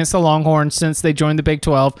advantage against the Longhorns since they joined the Big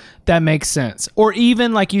 12. That makes sense. Or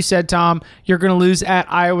even like you said, Tom, you're going to lose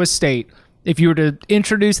at Iowa State. If you were to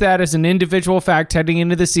introduce that as an individual fact heading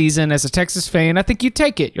into the season as a Texas fan, I think you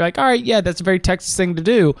take it. You're like, all right, yeah, that's a very Texas thing to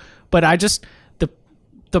do. But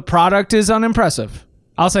the product is unimpressive.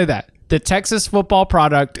 I'll say that. The Texas football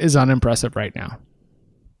product is unimpressive right now.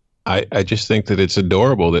 I just think that it's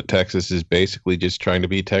adorable that Texas is basically just trying to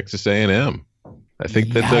be Texas A&M. I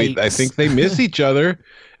think that they miss each other,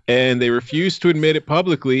 and they refuse to admit it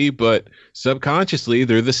publicly, but subconsciously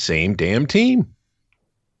they're the same damn team.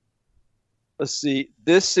 Let's see.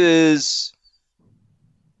 This is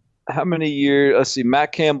how many years? Let's see.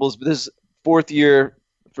 Matt Campbell's. This is 4th year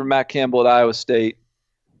for Matt Campbell at Iowa State.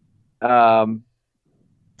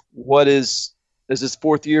 What is this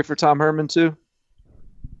 4th year for Tom Herman too?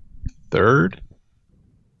 Third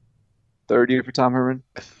year for Tom Herman?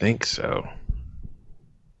 I think so.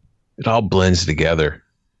 It all blends together.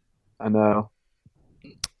 I know.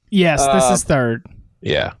 Yes, this is third.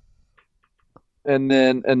 Yeah.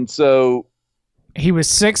 And so he was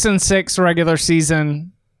 6-6 regular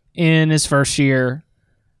season in his first year.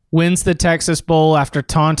 Wins the Texas Bowl after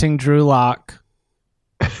taunting Drew Lock.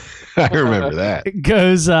 I remember that. It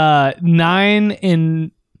goes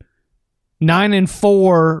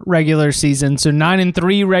 9-4 regular season. So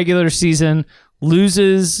 9-3 regular season,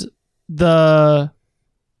 loses the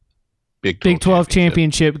Big 12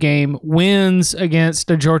 championship game, wins against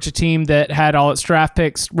a Georgia team that had all its draft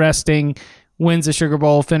picks resting, wins the Sugar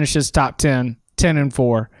Bowl, finishes top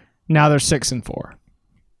 10-4. Now they're 6-4.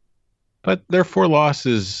 But their 4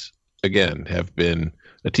 losses, again, have been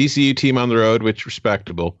a TCU team on the road, which is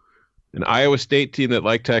respectable. An Iowa State team that,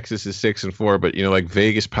 like Texas, is 6-4, but like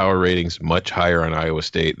Vegas power ratings much higher on Iowa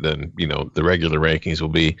State than the regular rankings will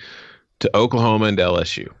be, to Oklahoma and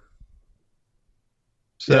LSU.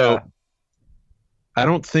 So I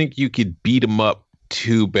don't think you could beat them up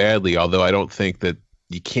too badly. Although I don't think that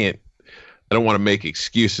you can't. I don't want to make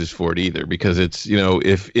excuses for it either, because it's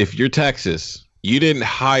if you're Texas, you didn't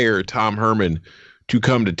hire Tom Herman to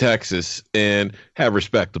come to Texas and have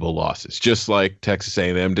respectable losses, just like Texas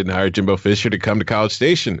A&M didn't hire Jimbo Fisher to come to College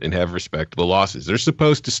Station and have respectable losses. They're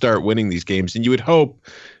supposed to start winning these games, and you would hope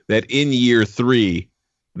that in year 3,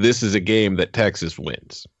 this is a game that Texas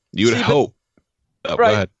wins. You would hope. Right. Go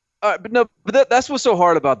ahead. But that's what's so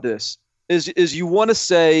hard about this is you want to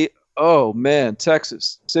say, oh man,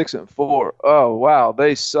 Texas 6-4. Oh wow,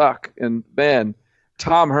 they suck, and man,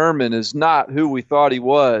 Tom Herman is not who we thought he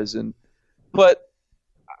was, but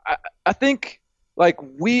I think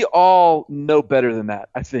we all know better than that.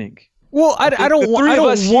 I think. Well, I don't want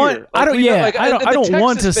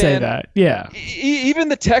to say that. Yeah. Even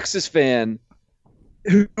the Texas fan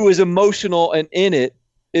who is emotional and in it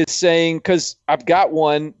is saying, because I've got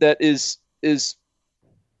one that is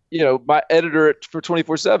my editor for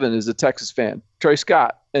 24/7 is a Texas fan, Trey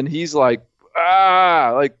Scott, and he's like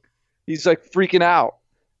he's freaking out,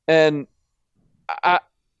 and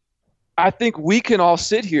I think we can all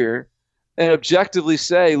sit here and objectively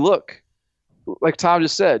say, look, like Tom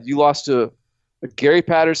just said, you lost to a Gary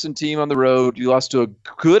Patterson team on the road. You lost to a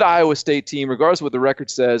good Iowa State team, regardless of what the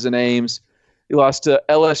record says in Ames. You lost to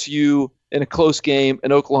LSU in a close game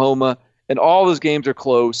in Oklahoma, and all those games are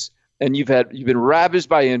close. And you've been ravaged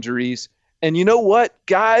by injuries. And you know what,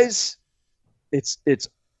 guys? It's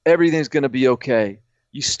everything's going to be okay.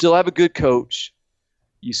 You still have a good coach.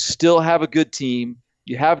 You still have a good team.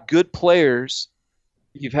 You have good players.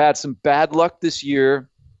 You've had some bad luck this year,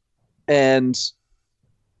 and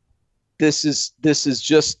this is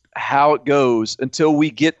just how it goes until we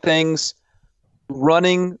get things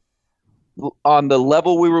running on the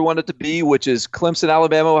level we want it to be, which is Clemson,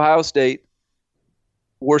 Alabama, Ohio State.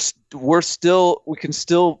 We can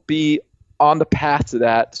still be on the path to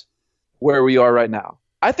that where we are right now.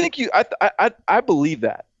 I think I believe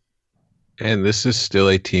that. And this is still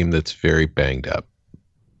a team that's very banged up.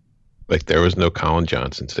 Like, there was no Colin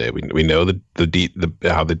Johnson today. We know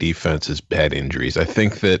how the defense has had injuries. I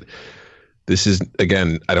think that this is,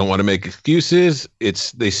 again, I don't want to make excuses.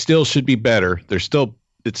 They still should be better.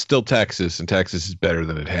 It's still Texas, and Texas is better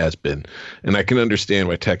than it has been. And I can understand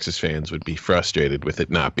why Texas fans would be frustrated with it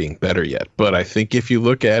not being better yet. But I think if you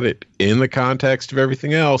look at it in the context of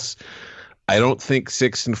everything else, I don't think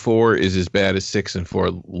 6-4 is as bad as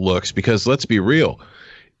 6-4 looks, because let's be real.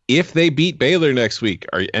 If they beat Baylor next week,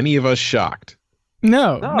 are any of us shocked?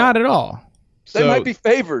 No, not at all. They might be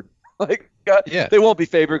favored. They won't be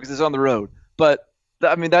favored because it's on the road. But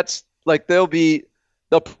I mean, that's they'll be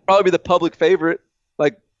they'll probably be the public favorite.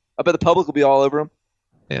 Like, I bet the public will be all over them.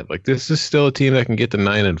 Yeah, like this is still a team that can get to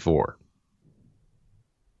 9-4.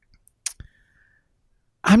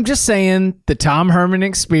 I'm just saying the Tom Herman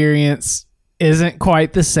experience isn't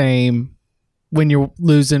quite the same when you're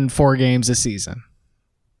losing 4 games a season.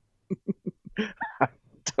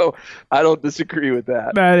 So I don't disagree with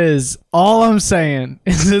that. That is all I'm saying.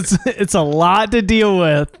 It's a lot to deal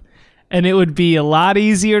with, and it would be a lot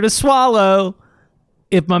easier to swallow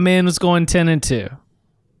if my man was going 10-2.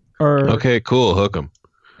 Okay, cool. Hook him.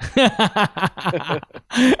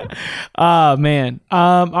 Oh man.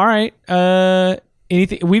 All right.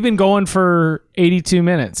 Anything? We've been going for 82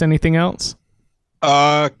 minutes. Anything else?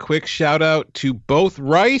 Quick shout out to both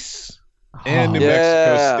Rice and New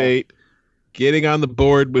Mexico State getting on the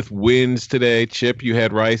board with wins today. Chip, you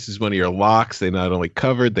had Rice as one of your locks. They not only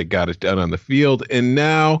covered, they got it done on the field, and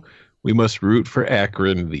now we must root for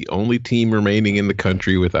Akron, the only team remaining in the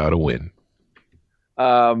country without a win.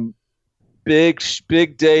 Big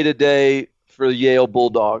day today for the Yale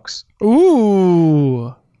Bulldogs.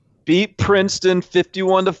 Ooh. Beat Princeton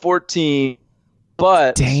 51-14,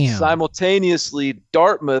 but Damn. Simultaneously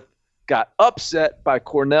Dartmouth got upset by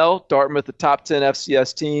Cornell. Dartmouth, the top 10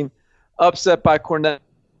 FCS team, upset by Cornell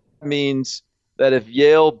means that if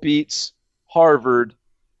Yale beats Harvard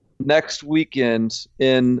next weekend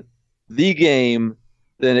in the game,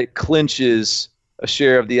 then it clinches a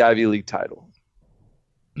share of the Ivy League title.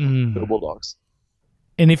 For the Bulldogs.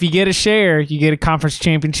 And if you get a share, you get a conference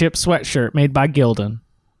championship sweatshirt made by Gildan.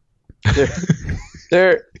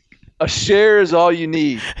 A share is all you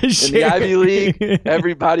need. In the Ivy League,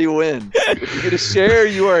 everybody wins. If you get a share,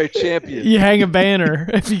 you are a champion. You hang a banner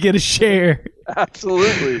if you get a share.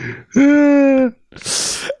 Absolutely.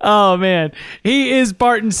 Oh, man. He is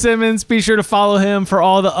Barton Simmons. Be sure to follow him for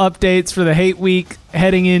all the updates for the hate week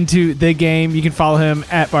heading into the game. You can follow him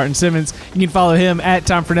at Barton Simmons. You can follow him at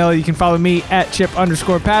Tom Fernelli. You can follow me at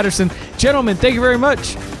Chip_Patterson. Gentlemen, thank you very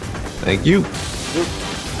much. Thank you. Yep.